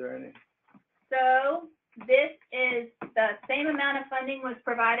 Is there any? So this is the same amount of funding was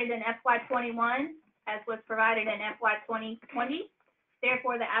provided in FY21 as was provided in FY 2020.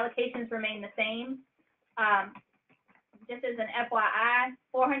 Therefore, the allocations remain the same. Just as an FYI,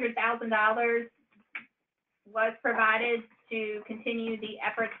 $400,000 was provided to continue the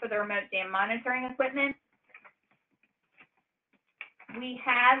efforts for the remote dam monitoring equipment. We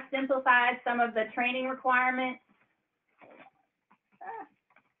have simplified some of the training requirements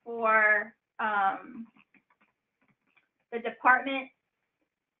for the department,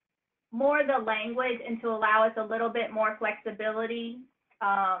 more the language, and to allow us a little bit more flexibility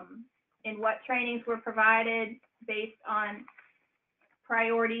in what trainings were provided based on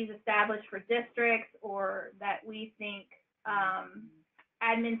priorities established for districts or that we think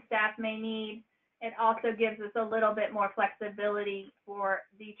admin staff may need. It also gives us a little bit more flexibility for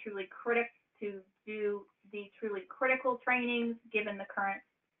the truly critical trainings given the current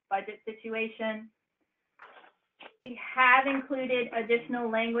budget situation. We have included additional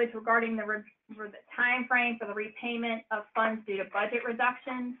language regarding the time frame for the repayment of funds due to budget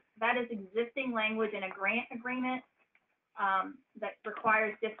reductions. That is existing language in a grant agreement that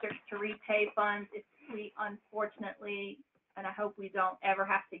requires districts to repay funds if we unfortunately, and I hope we don't ever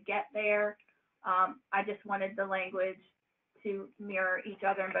have to get there. I just wanted the language to mirror each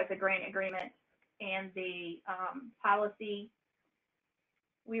other in both the grant agreement and the policy.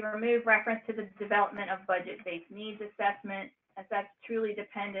 We remove reference to the development of budget-based needs assessment, as that's truly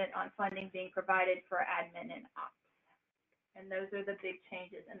dependent on funding being provided for admin and ops. And those are the big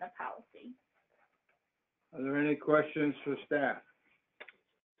changes in the policy. Are there any questions for staff?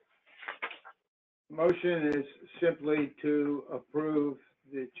 Motion is simply to approve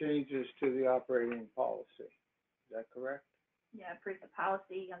the changes to the operating policy. Is that correct? Yeah, approve the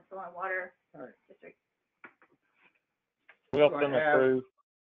policy on soil and water All right. district. Wilson, approve.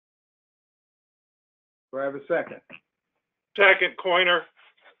 Do I have a second? Second, Coiner.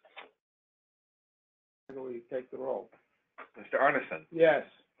 Will you take the roll? Mr. Arneson, Yes.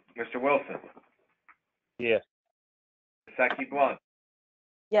 Mr. Wilson, Yes. Ms. Saki Blunt,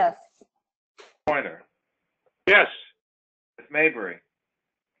 Yes. Pointer, Yes. Ms. Mabry,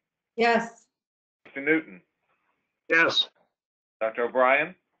 Yes. Mr. Newton, Yes. Dr.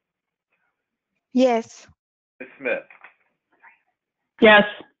 O'Brien, Yes. Ms. Smith. Yes.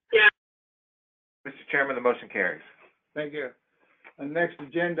 Mr. Chairman, the motion carries. Thank you. The next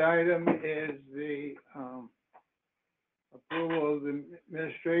agenda item is the approval of the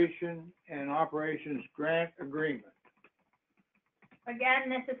administration and operations grant agreement. Again,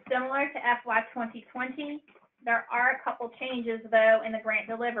 this is similar to FY 2020. There are a couple changes, though, in the grant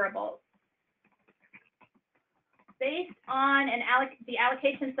deliverables. Based on the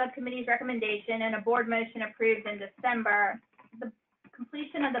allocation subcommittee's recommendation and a board motion approved in December, the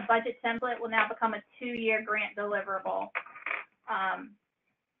completion of the budget template will now become a 2-year grant deliverable.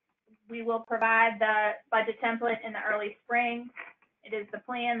 We will provide the budget template in the early spring. It is the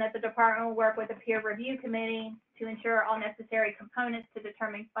plan that the department will work with a peer review committee to ensure all necessary components to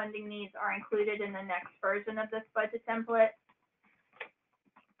determine funding needs are included in the next version of this budget template.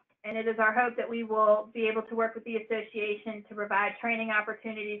 And it is our hope that we will be able to work with the association to provide training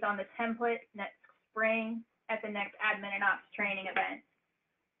opportunities on the template next spring at the next admin and ops training event.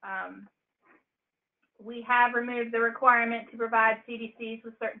 We have removed the requirement to provide CDCs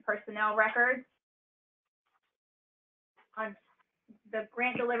with certain personnel records. On the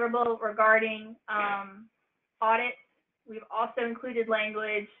grant deliverable regarding audits, we've also included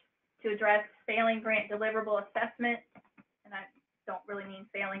language to address failing grant deliverable assessment, and I don't really mean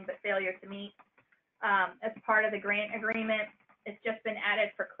failing, but failure to meet. As part of the grant agreement, it's just been added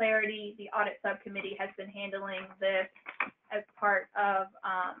for clarity. The audit subcommittee has been handling this as part of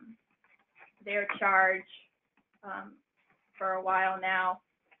their charge for a while now.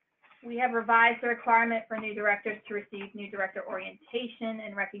 We have revised the requirement for new directors to receive new director orientation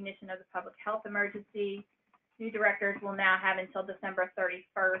in recognition of the public health emergency. New directors will now have until December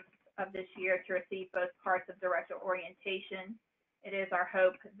 31st of this year to receive both parts of director orientation. It is our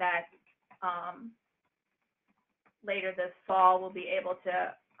hope that later this fall we'll be able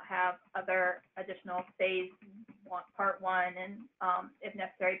to have other additional phase one, part 1, and if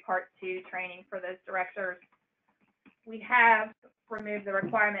necessary, part 2 training for those directors. We have removed the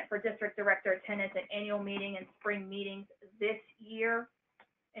requirement for district director attendance at annual meeting and spring meetings this year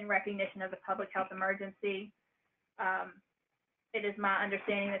in recognition of the public health emergency. It is my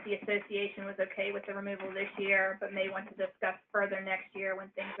understanding that the association was okay with the removal this year, but may want to discuss further next year when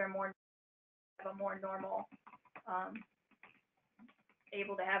things are more normal,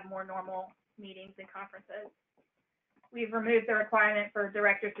 able to have more normal meetings and conferences. We've removed the requirement for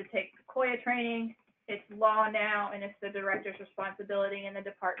directors to take Sequoia training. It's law now, and it's the director's responsibility, and the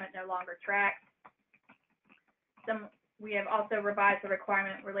department no longer tracks. We have also revised the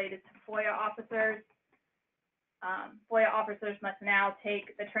requirement related to FOIA officers. FOIA officers must now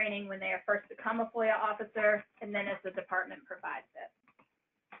take the training when they are first become a FOIA officer, and then as the department provides it.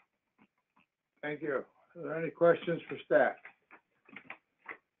 Thank you. Are there any questions for staff?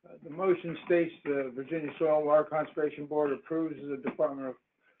 The motion states the Virginia Soil and Water Conservation Board approves the Department of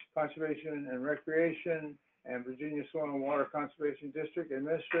Conservation and Recreation and Virginia Soil and Water Conservation District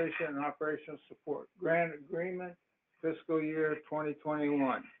Administration and Operational Support Grant Agreement, fiscal year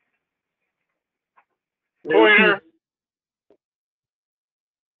 2021. Pointer.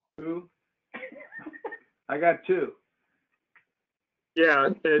 Two? I got two. Yeah,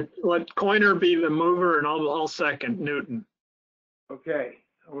 let Coiner be the mover and I'll second Newton. Okay,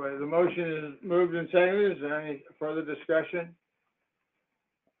 well, the motion is moved and seconded. Is there any further discussion?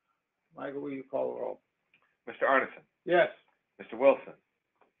 Michael, will you call the roll? Mr. Arneson, Yes. Mr. Wilson,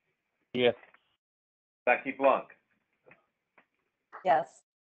 Yes. Saki Blanc, Yes.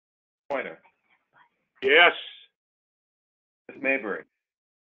 Pointer, Yes. Ms. Mabry,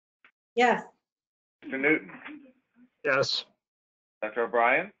 Yes. Mr. Newton, Yes. Dr.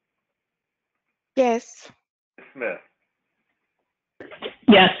 O'Brien, Yes. Ms. Smith.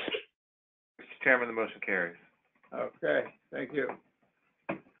 Yes. Mr. Chairman, the motion carries. Okay, thank you.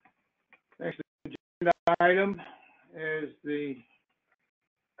 Next agenda item is the,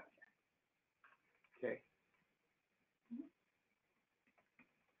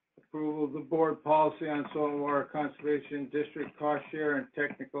 approval of the board policy on soil and water conservation district cost share and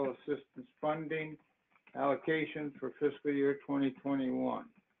technical assistance funding allocation for fiscal year 2021.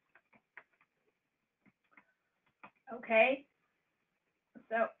 Okay.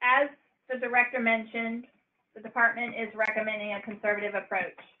 So as the director mentioned, the department is recommending a conservative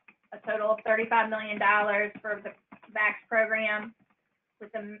approach. A total of $35 million for the VAX program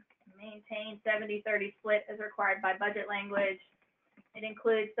with a maintained 70-30 split as required by budget language. It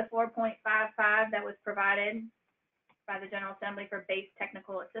includes the 4.55 that was provided by the General Assembly for base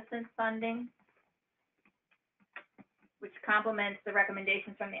technical assistance funding, which complements the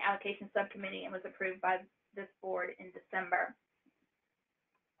recommendations from the allocation subcommittee and was approved by this board in December.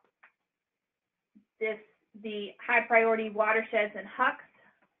 The high priority watersheds and HUCs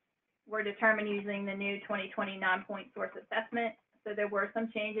were determined using the new 2020 non-point source assessment. So there were some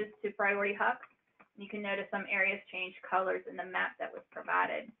changes to priority HUCs. You can notice some areas changed colors in the map that was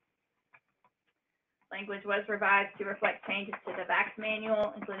provided. Language was revised to reflect changes to the VAX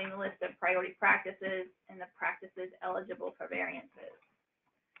manual, including the list of priority practices and the practices eligible for variances.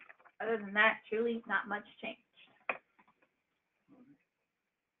 Other than that, truly not much changed.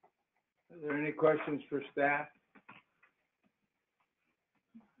 Are there any questions for staff?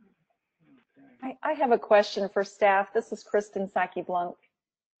 I have a question for staff. This is Kristen Saki Blanc.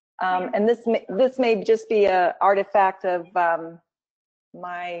 And this may just be an artifact of the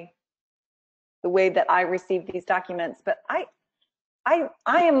way that I receive these documents, but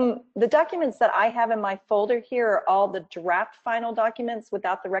the documents that I have in my folder here are all the draft final documents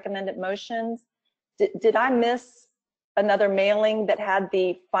without the recommended motions. Did I miss another mailing that had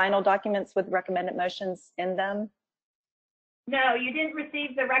the final documents with recommended motions in them? No, you didn't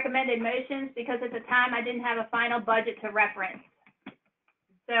receive the recommended motions because at the time I didn't have a final budget to reference.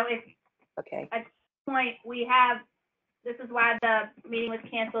 So if Okay. at this point we have, this is why the meeting was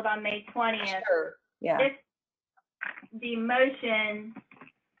canceled on May 20th. Sure. Yeah. The motion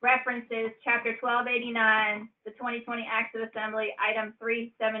references Chapter 1289, the 2020 Acts of Assembly, Item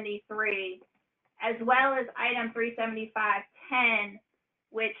 373, as well as Item 37510,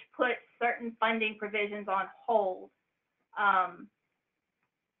 which puts certain funding provisions on hold.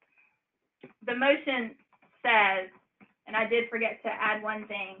 The motion says, and I did forget to add one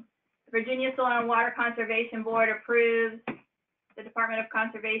thing, the Virginia Soil and Water Conservation Board approves the Department of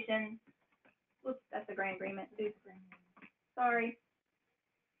Conservation. Oops, that's a grant agreement. Oops, sorry.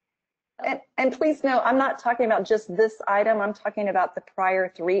 And please know, I'm not talking about just this item. I'm talking about the prior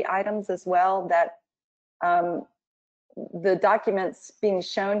 3 items as well, that the documents being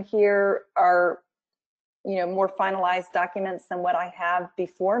shown here are, more finalized documents than what I have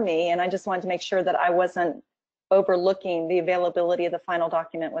before me. And I just wanted to make sure that I wasn't overlooking the availability of the final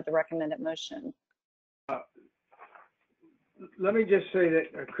document with the recommended motion. Let me just say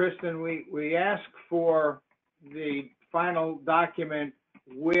that, Kristen, we ask for the final document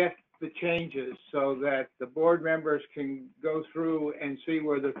with the changes so that the board members can go through and see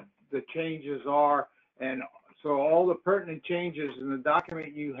where the changes are. And so all the pertinent changes in the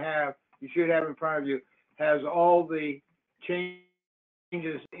document you should have in front of you, has all the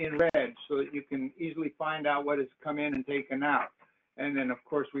changes in red so that you can easily find out what has come in and taken out. And then, of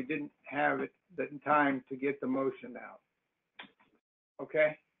course, we didn't have it in time to get the motion out.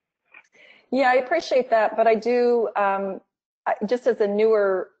 Okay? Yeah, I appreciate that, but I do, just as a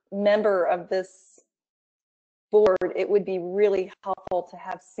newer member of this board, it would be really helpful to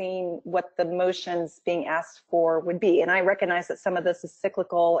have seen what the motions being asked for would be. And I recognize that some of this is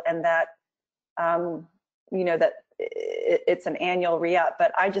cyclical and that, that it's an annual re-up,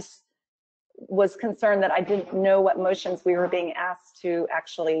 but I just was concerned that I didn't know what motions we were being asked to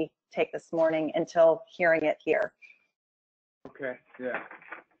actually take this morning until hearing it here. Okay, yeah.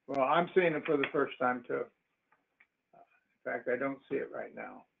 Well, I'm seeing it for the first time too. In fact, I don't see it right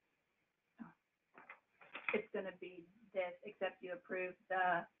now. It's going to be this, except you approve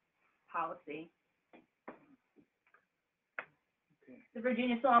the policy. Okay. The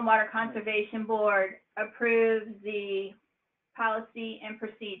Virginia Soil and Water Conservation Board approves the policy and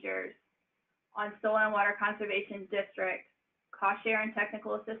procedures on soil and water conservation district cost share and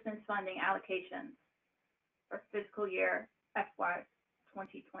technical assistance funding allocations for fiscal year FY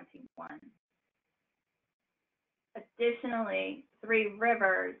 2021. Additionally, Three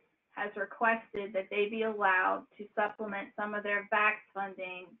Rivers has requested that they be allowed to supplement some of their VAX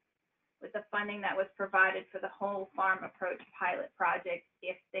funding with the funding that was provided for the whole farm approach pilot project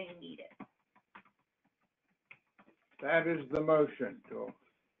if they need it. That is the motion, Joel.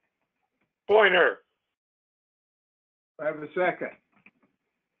 Pointer. I have a second.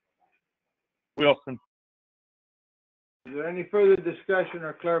 Wilson. Is there any further discussion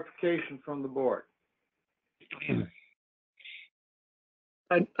or clarification from the board?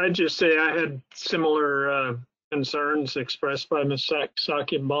 I'd just say I had similar concerns expressed by Ms.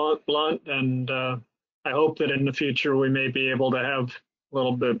 Saki Blunt, and I hope that in the future we may be able to have a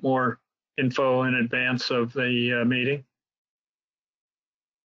little bit more info in advance of the meeting.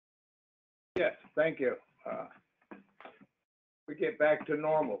 Yes, thank you. We get back to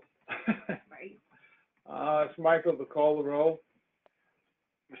normal. Right. It's Michael to call the roll.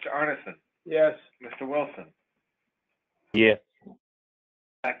 Mr. Arneson, Yes. Mr. Wilson, Yes.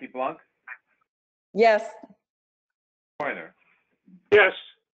 Jackie Blanc, Yes. Pointer, Yes.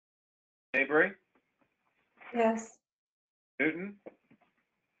 Mabry, Yes. Newton,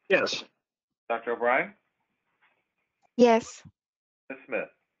 Yes. Dr. O'Brien, Yes. Ms. Smith.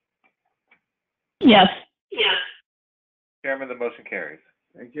 Yes. Chairman, the motion carries.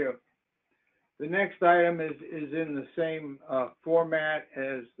 Thank you. The next item is in the same format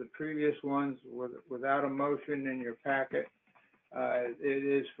as the previous ones without a motion in your packet. It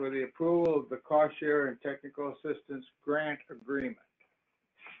is for the approval of the cost share and technical assistance grant agreement.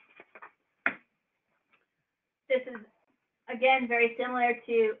 This is, again, very similar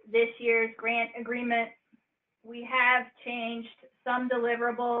to this year's grant agreement. We have changed some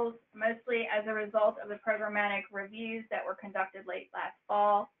deliverables, mostly as a result of the programmatic reviews that were conducted late last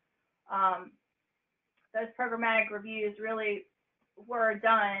fall. Those programmatic reviews really were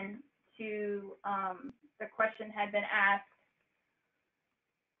done to, the question had been asked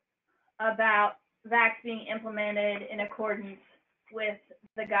about VAX being implemented in accordance with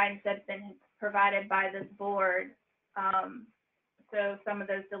the guidance that's been provided by this board. So some of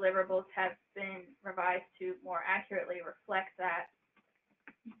those deliverables have been revised to more accurately reflect that.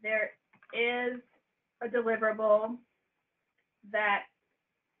 There is a deliverable that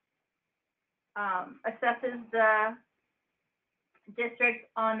assesses the district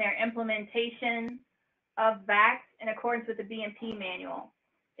on their implementation of VAX in accordance with the BMP manual.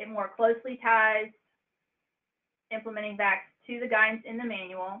 It more closely ties implementing VAX to the guidance in the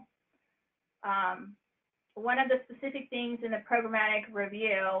manual. One of the specific things in the programmatic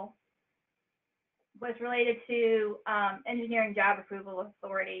review was related to engineering job approval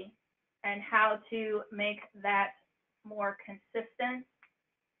authority and how to make that more consistent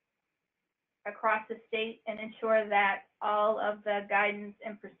across the state and ensure that all of the guidance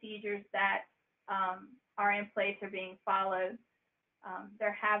and procedures that are in place are being followed.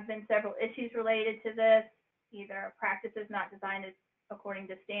 There have been several issues related to this, either practices not designed according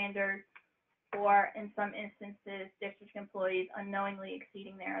to standards, or in some instances, district employees unknowingly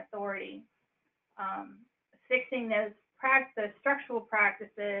exceeding their authority. Fixing those structural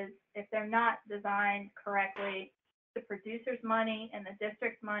practices, if they're not designed correctly, the producer's money and the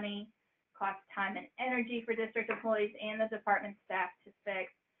district's money costs time and energy for district employees and the department staff to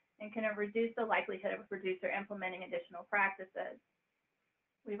fix, and can reduce the likelihood of a producer implementing additional practices.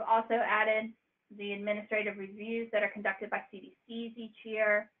 We've also added the administrative reviews that are conducted by CDCs each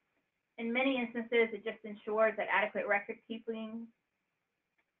year. In many instances, it just ensures that adequate record keeping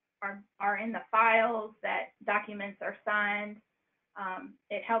are in the files, that documents are signed.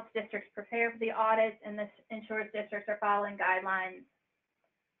 It helps districts prepare for the audits, and this ensures districts are following guidelines.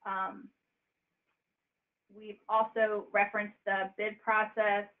 We've also referenced the bid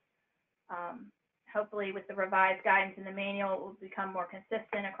process Hopefully with the revised guidance in the manual, it will become more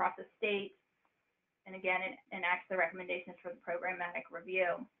consistent across the state. And again, it enacts the recommendations for the programmatic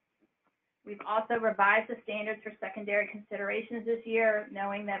review. We've also revised the standards for secondary considerations this year,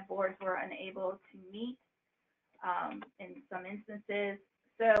 knowing that boards were unable to meet in some instances.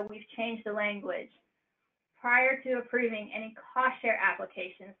 So we've changed the language. Prior to approving any cost share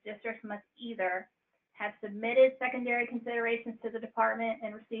applications, districts must either have submitted secondary considerations to the department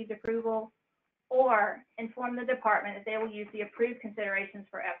and received approval, or inform the department that they will use the approved considerations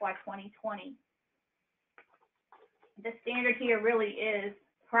for FY 2020. The standard here really is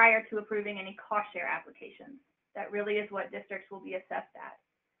prior to approving any cost share applications. That really is what districts will be assessed at.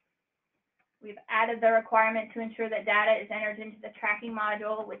 We've added the requirement to ensure that data is entered into the tracking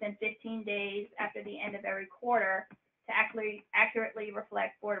module within 15 days after the end of every quarter to accurately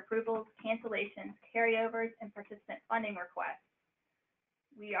reflect board approvals, cancellations, carryovers, and participant funding requests.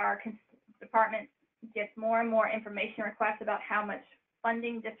 Department gets more and more information requests about how much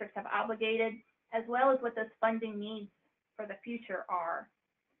funding districts have obligated, as well as what those funding needs for the future are.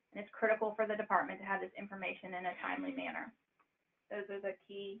 And it's critical for the department to have this information in a timely manner. Those are the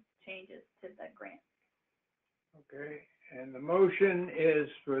key changes to the grant. Okay, and the motion is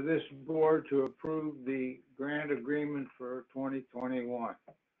for this board to approve the grant agreement for 2021.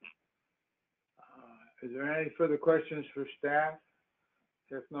 Is there any further questions for staff?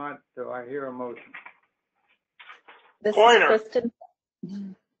 If not, do I hear a motion? This Pointer. is Kristen.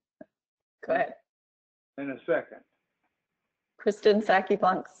 Go ahead. In a second. Kristen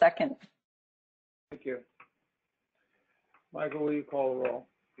Saki-Blanc, second. Thank you. Michael, will you call the roll?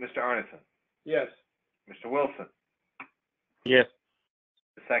 Mr. Arneson, Yes. Mr. Wilson, Yes.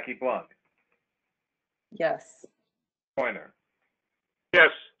 Ms. Saki-Blanc, Yes. Pointer,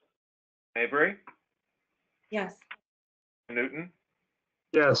 Yes. Mabry, Yes. Newton,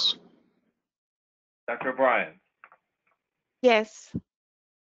 Yes. Dr. O'Brien, Yes.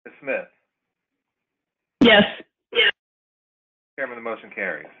 Ms. Smith. Yes. Chairman, the motion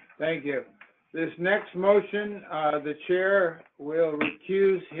carries. Thank you. This next motion, the chair will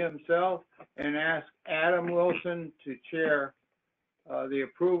recuse himself and ask Adam Wilson to chair the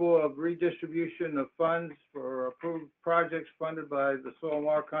approval of redistribution of funds for approved projects funded by the Soil and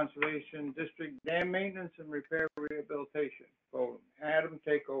Water Conservation District Dam Maintenance and Repair Rehabilitation. So Adam,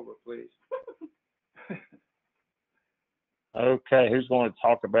 take over, please. Okay, who's going to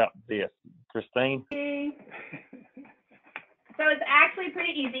talk about this? Christine? So it's actually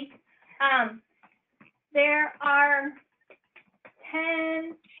pretty easy. There are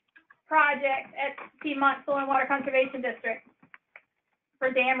 10 projects at Piedmont Soil and Water Conservation District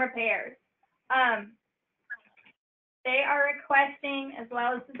for dam repairs. They are requesting, as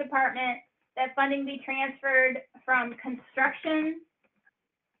well as the department, that funding be transferred from construction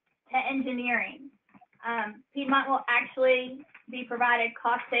to engineering. Piedmont will actually be provided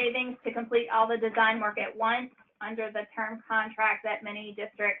cost savings to complete all the design work at once under the term contract that many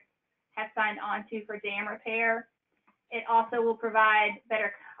districts have signed on to for dam repair. It also will provide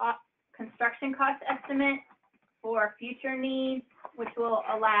better construction cost estimates for future needs, which will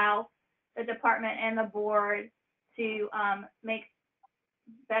allow the department and the board to make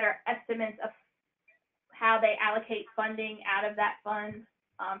better estimates of how they allocate funding out of that fund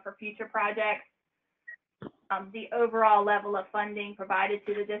for future projects. The overall level of funding provided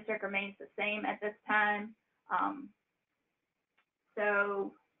to the district remains the same at this time.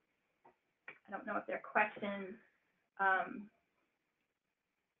 So I don't know if there are questions.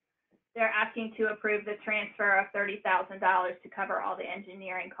 They're asking to approve the transfer of $30,000 to cover all the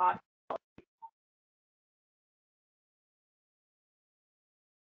engineering costs.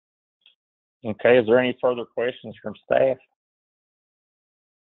 Okay, is there any further questions from staff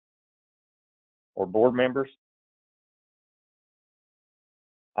or board members?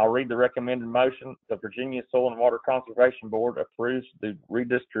 I'll read the recommended motion. The Virginia Soil and Water Conservation Board approves the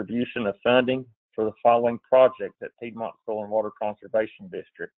redistribution of funding for the following projects at Piedmont Soil and Water Conservation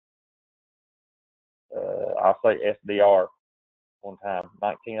District. I'll say SDR one time: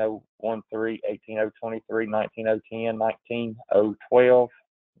 19013, 18023, 19010, 19012,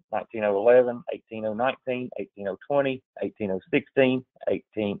 19011, 18019, 18020, 18016,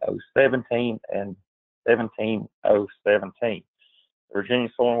 18017, and 17017. The Virginia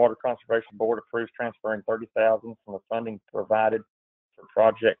Soil and Water Conservation Board approves transferring $30,000 from the funding provided for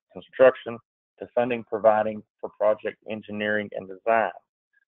project construction to funding providing for project engineering and design.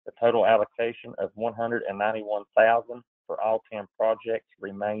 The total allocation of $191,000 for all 10 projects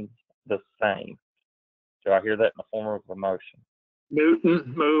remains the same. Do I hear that in the form of a motion?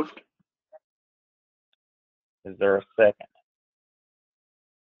 Newton, moved. Is there a second?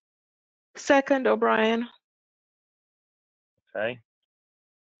 Second, O'Brien. Okay.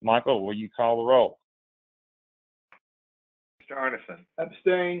 Michael, will you call the roll? Mr. Arneson,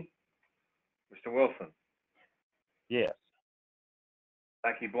 Abstain. Mr. Wilson, Yes.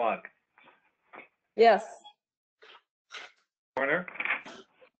 Becky Blanc, Yes. Pointer,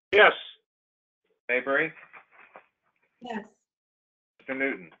 Yes. Mayberry, Yes. Mr.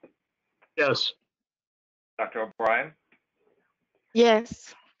 Newton, Yes. Dr. O'Brien,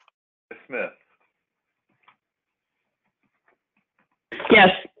 Yes. Ms. Smith. Yes.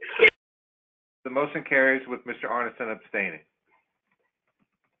 The motion carries with Mr. Arneson abstaining.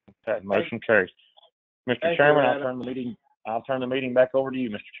 Okay, motion carries. Mr. Thank you, Chairman, Adam. I'll turn the meeting back over to you,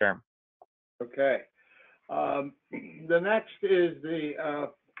 Mr. Chairman. Okay. The next is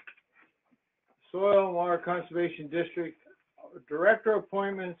the Soil and Water Conservation District Director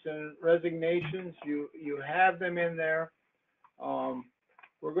appointments and resignations. You have them in there.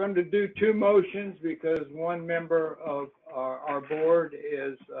 We're going to do two motions because one member of our board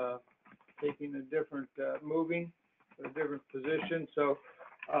is taking a different, moving to a different position. So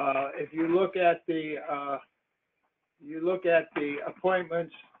if you look at the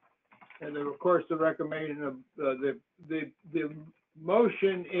appointments, and of course the recommendation of the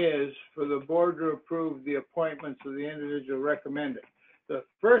motion is for the board to approve the appointments of the individual recommended. The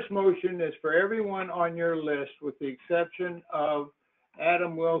first motion is for everyone on your list with the exception of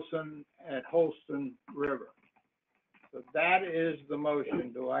Adam Wilson at Holston River. So that is the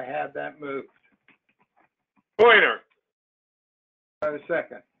motion. Do I have that moved? Pointer. Do I have a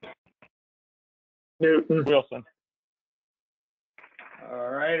second? Newton. Wilson.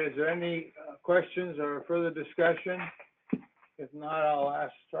 All right, is there any questions or further discussion? If not, I'll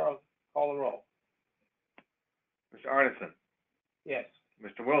ask Charles to call the roll. Mr. Arneson, Yes.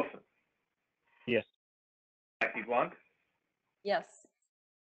 Mr. Wilson, Yes. Becky Blanc, Yes.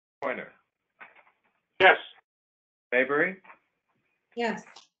 Pointer, Yes. Mayberry, Yes.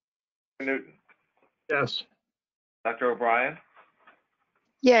 Mr. Newton, Yes. Dr. O'Brien,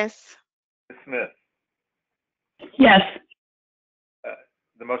 Yes. Ms. Smith. Yes.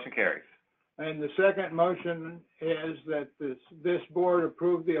 The motion carries. And the second motion is that this board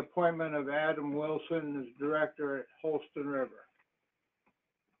approve the appointment of Adam Wilson as director at Holston River.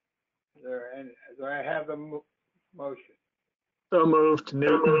 And do I have a motion? So moved.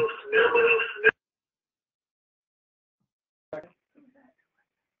 Newton.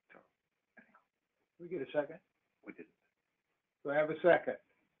 We get a second? We did. Do I have a second?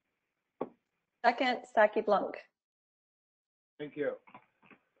 Second, Staki Blank. Thank you.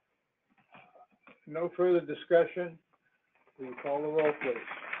 No further discussion. Will you call the roll, please?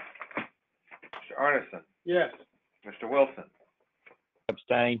 Mr. Arneson, Yes. Mr. Wilson,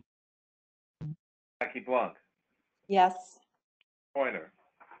 Abstain. Becky Blanc, Yes. Pointer,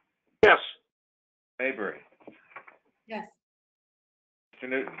 Yes. Mayberry, Yes. Mr.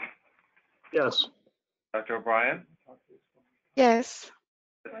 Newton, Yes. Dr. O'Brien, Yes.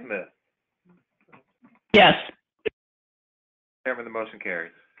 Ms. Smith. Yes. Chairman, the motion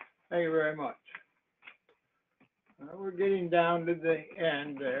carries. Thank you very much. We're getting down to the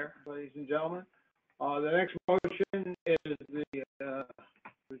end there, ladies and gentlemen. The next motion is the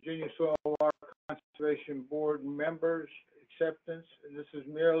Virginia Soil and Water Conservation Board members acceptance. And this is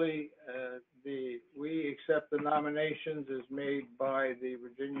merely we accept the nominations as made by the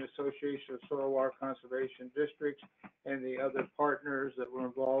Virginia Association of Soil and Water Conservation Districts and the other partners that were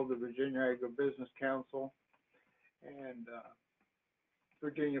involved, the Virginia Agribusiness Council and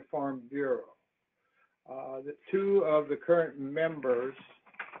Virginia Farm Bureau. The two of the current members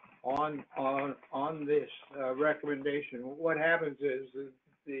on this recommendation, what happens is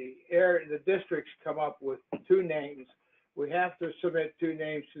the districts come up with two names. We have to submit two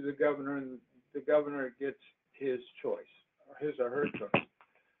names to the governor, and the governor gets his choice, or his or her choice.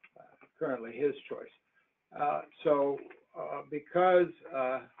 Currently, his choice. Because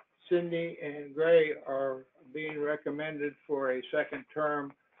Cindy and Gray are being recommended for a second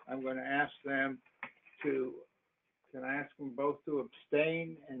term, I'm going to ask them to, can I ask them both to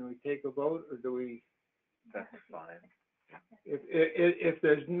abstain and we take a vote, or do we? That's fine. If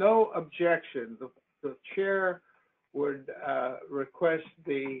there's no objection, the chair would request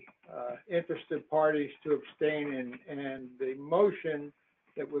the interested parties to abstain, and the motion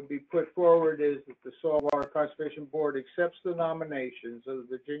that would be put forward is that the Soil and Water Conservation Board accepts the nominations of the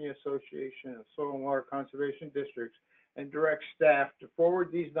Virginia Association of Soil and Water Conservation Districts and directs staff to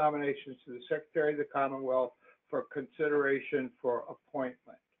forward these nominations to the Secretary of the Commonwealth for consideration for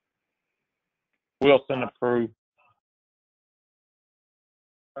appointment. Wilson approved.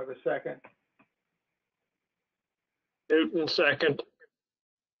 Have a second? Newton, second.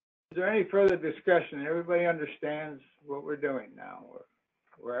 Is there any further discussion? Everybody understands what we're doing now.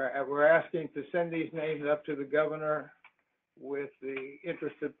 We're asking to send these names up to the governor with the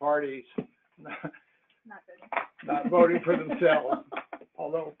interested parties not voting for themselves.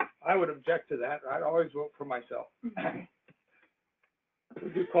 Although I would object to that. I'd always vote for myself.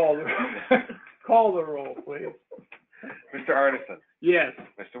 Would you call the roll, please? Mr. Arneson, Yes.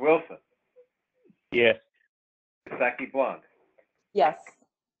 Mr. Wilson, Yes. Ms. Saki Blunt, Yes.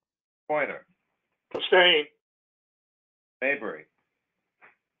 Pointer, Abstain. Mabry,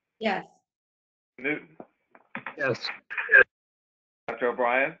 Yes. Newton, Yes. Dr.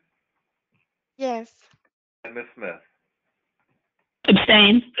 O'Brien, Yes. and Ms. Smith.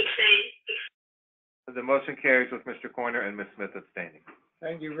 Abstain. The motion carries with Mr. Coiner and Ms. Smith abstaining.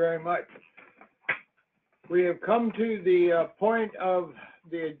 Thank you very much. We have come to the point of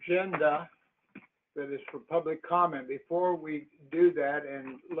the agenda that is for public comment. Before we do that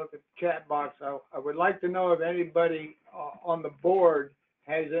and look at the chat box, I would like to know if anybody on the board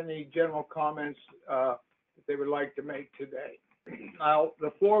has any general comments that they would like to make today.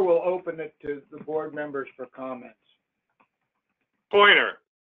 The floor will open it to the board members for comments. Pointer.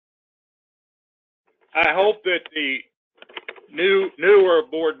 I hope that the newer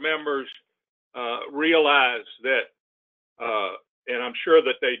board members realize that, and I'm sure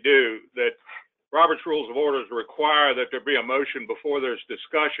that they do, that Robert's Rules of Orders require that there be a motion before there's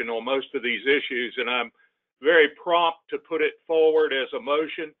discussion on most of these issues, and I'm very prompt to put it forward as a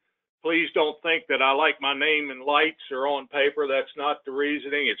motion. Please don't think that I like my name in lights or on paper. That's not the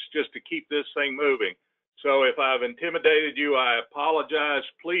reasoning. It's just to keep this thing moving. So if I've intimidated you, I apologize.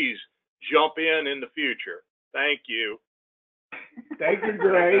 Please jump in the future. Thank you. Thank you,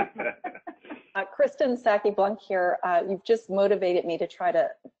 Greg. Kristen Saki-Blank here. You've just motivated me to try to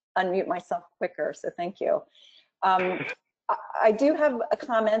unmute myself quicker, so thank you. I do have a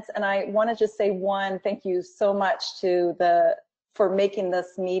comment, and I want to just say one, thank you so much for making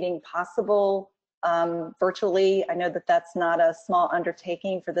this meeting possible virtually. I know that that's not a small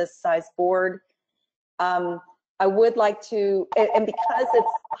undertaking for this size board. I would like to, and because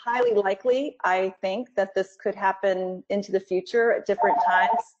it's highly likely, I think that this could happen into the future at different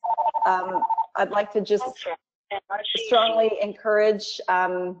times, I'd like to just strongly encourage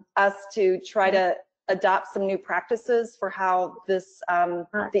us to try to adopt some new practices for how this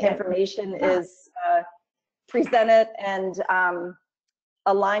the information is presented and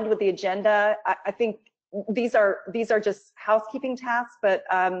aligned with the agenda. I think these are just housekeeping tasks, but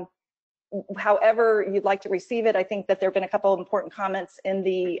however you'd like to receive it, I think that there have been a couple of important comments in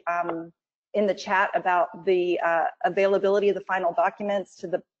the chat about the availability of the final documents to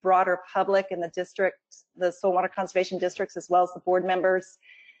the broader public in the district, the soil water conservation districts, as well as the board members.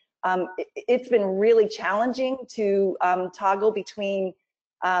 It's been really challenging to toggle between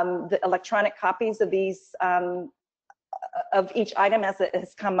the electronic copies of these of each item as it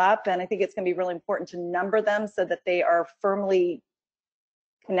has come up, and I think it's going to be really important to number them so that they are firmly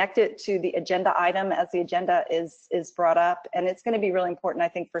connected to the agenda item as the agenda is brought up. And it's going to be really important, I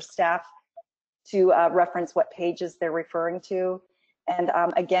think, for staff to reference what pages they're referring to. And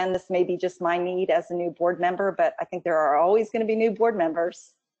again, this may be just my need as a new board member, but I think there are always going to be new board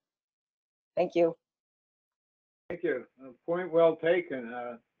members. Thank you. Thank you. Point well taken.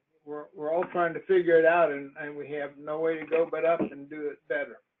 We're all trying to figure it out, and we have no way to go but up and do it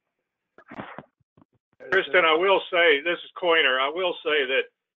better. Kristen, I will say, this is Coiner, I will say that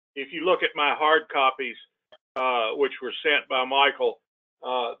if you look at my hard copies, which were sent by Michael,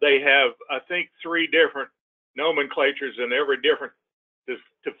 they have, I think, 3 different nomenclatures and every different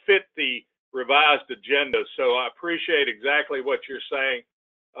to fit the revised agenda. So I appreciate exactly what you're saying.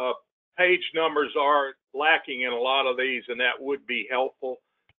 Page numbers are lacking in a lot of these, and that would be helpful.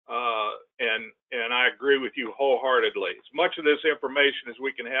 And I agree with you wholeheartedly. As much of this information as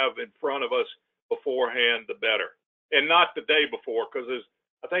we can have in front of us beforehand, the better. And not the day before, because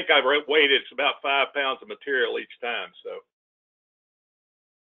I think I've weighed it's about 5 pounds of material each time. So.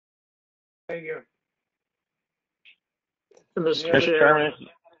 Thank you. Mr. Mr. Chair, Chairman,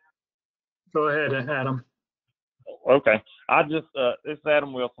 go ahead, Adam. okay. This is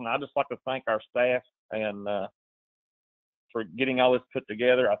Adam Wilson. I'd just like to thank our staff and for getting all this put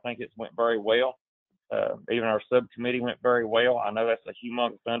together. I think it went very well. Even our subcommittee went very well. I know that's a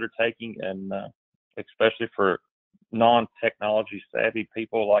humongous undertaking, and especially for non-technology savvy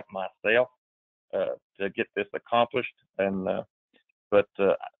people like myself to get this accomplished. And but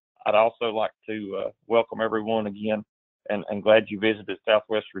I'd also like to welcome everyone again, and glad you visited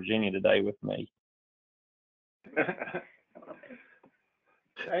Southwest Virginia today with me.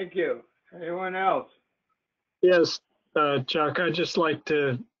 Thank you. Anyone else? Yes, Chuck, I'd just like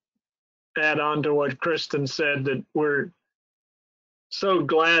to add on to what Kristen said, that we're so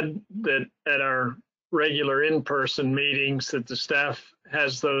glad that at our regular in-person meetings that the staff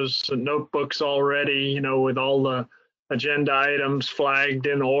has those notebooks already, with all the agenda items flagged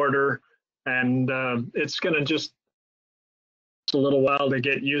in order. And it's going to just a little while to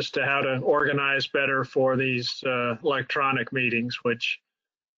get used to how to organize better for these electronic meetings, which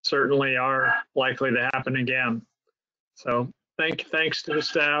certainly are likely to happen again. So thanks to the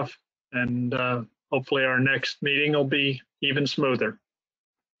staff, and hopefully our next meeting will be even smoother.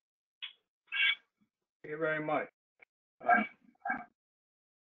 Thank you very much.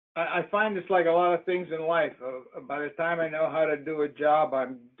 I find it's like a lot of things in life. By the time I know how to do a job,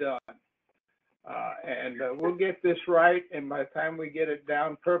 I'm done. And we'll get this right, and by the time we get it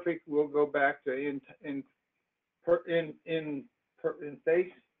down perfect, we'll go back to in-person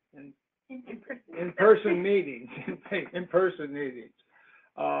meetings. In-person meetings.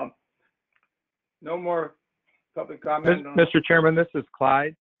 No more public comment. Mr. Chairman, this is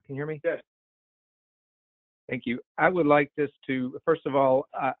Clyde. Can you hear me? Yes. Thank you. I would like this to, first of all,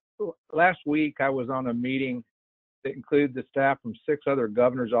 last week I was on a meeting that included the staff from 6 other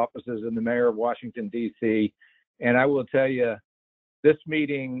governor's offices and the mayor of Washington, D.C. And I will tell you, this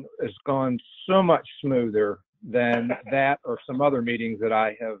meeting has gone so much smoother than that or some other meetings that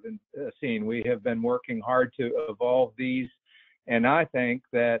I have seen. We have been working hard to evolve these. And I think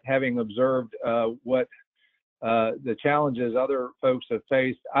that having observed what the challenges other folks have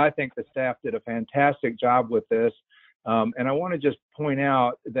faced, I think the staff did a fantastic job with this. And I want to just point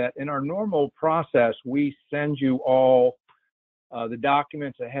out that in our normal process, we send you all the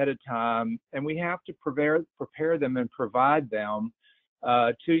documents ahead of time, and we have to prepare them and provide them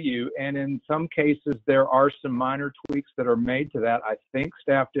to you. And in some cases, there are some minor tweaks that are made to that. I think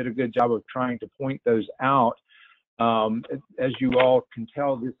staff did a good job of trying to point those out. As you all can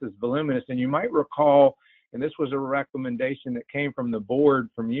tell, this is voluminous, and you might recall, and this was a recommendation that came from the board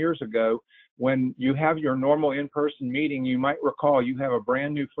from years ago, when you have your normal in-person meeting, you might recall you have a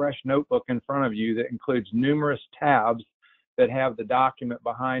brand new fresh notebook in front of you that includes numerous tabs that have the document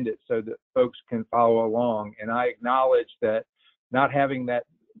behind it so that folks can follow along. And I acknowledge that not having that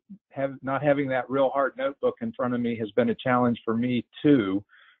real hard notebook in front of me has been a challenge for me too.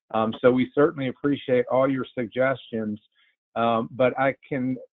 So we certainly appreciate all your suggestions, but I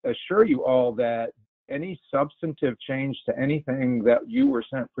can assure you all that any substantive change to anything that you were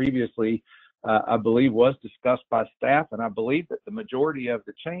sent previously, I believe was discussed by staff, and I believe that the majority of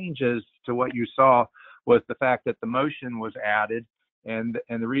the changes to what you saw was the fact that the motion was added, and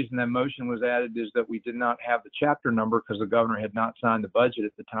the reason that motion was added is that we did not have the chapter number because the governor had not signed the budget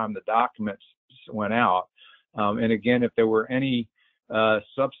at the time the documents went out. And again, if there were any other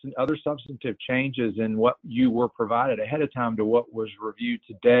substantive changes in what you were provided ahead of time to what was reviewed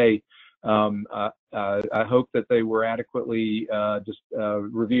today, I hope that they were adequately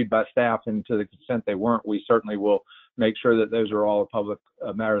reviewed by staff, and to the extent they weren't, we certainly will make sure that those are all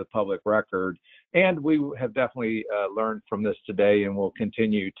a matter of the public record. And we have definitely learned from this today, and will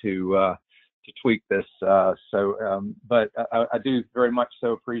continue to tweak this. But I do very much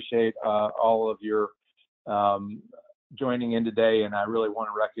so appreciate all of your joining in today, and I really want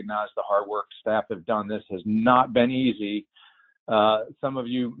to recognize the hard work staff have done. This has not been easy. Some of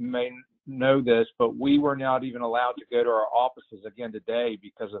you may know this, but we were not even allowed to go to our offices again today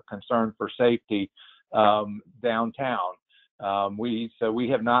because of concern for safety downtown. So we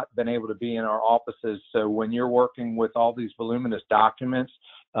have not been able to be in our offices. So when you're working with all these voluminous documents,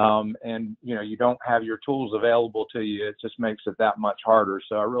 and you don't have your tools available to you, it just makes it that much harder.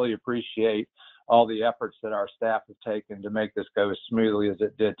 So I really appreciate all the efforts that our staff have taken to make this go as smoothly as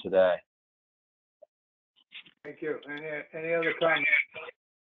it did today. Thank you. Any other comments?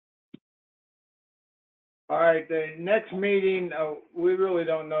 All right, the next meeting, we really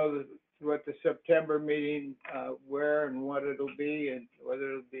don't know what the September meeting, where and what it'll be, and whether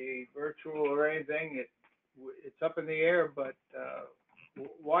it'll be virtual or anything. It's up in the air, but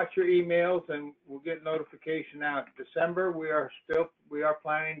watch your emails and we'll get notification out. December, we are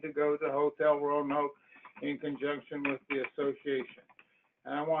planning to go to Hotel Roanoke in conjunction with the association.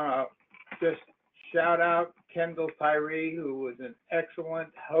 And I want to just shout out Kendall Tyree, who was an excellent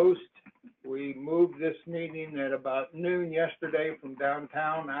host. We moved this meeting at about noon yesterday from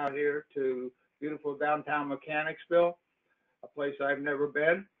downtown out here to beautiful downtown Mechanicsville, a place I've never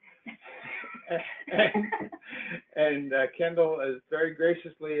been. and Kendall has very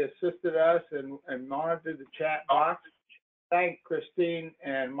graciously assisted us and monitored the chat box. Thank Christine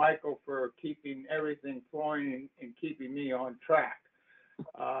and Michael for keeping everything flowing and keeping me on track.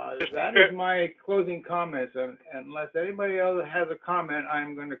 That is my closing comments, and unless anybody else has a comment,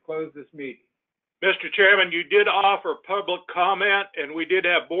 I'm going to close this meeting. Mr. Chairman, you did offer public comment, and we did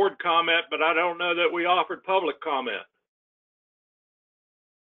have board comment, but I don't know that we offered public comment.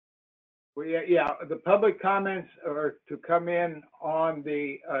 Well, yeah, the public comments are to come in on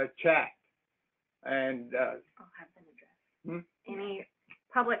the chat, and All have been addressed. Any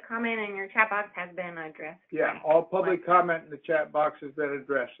public comment in your chat box has been addressed. yeah, all public comment in the chat box has been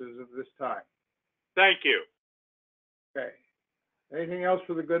addressed as of this time. Thank you. Okay. Anything else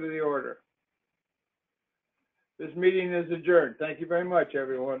for the good of the order? This meeting is adjourned. Thank you very much,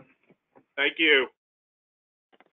 everyone. Thank you.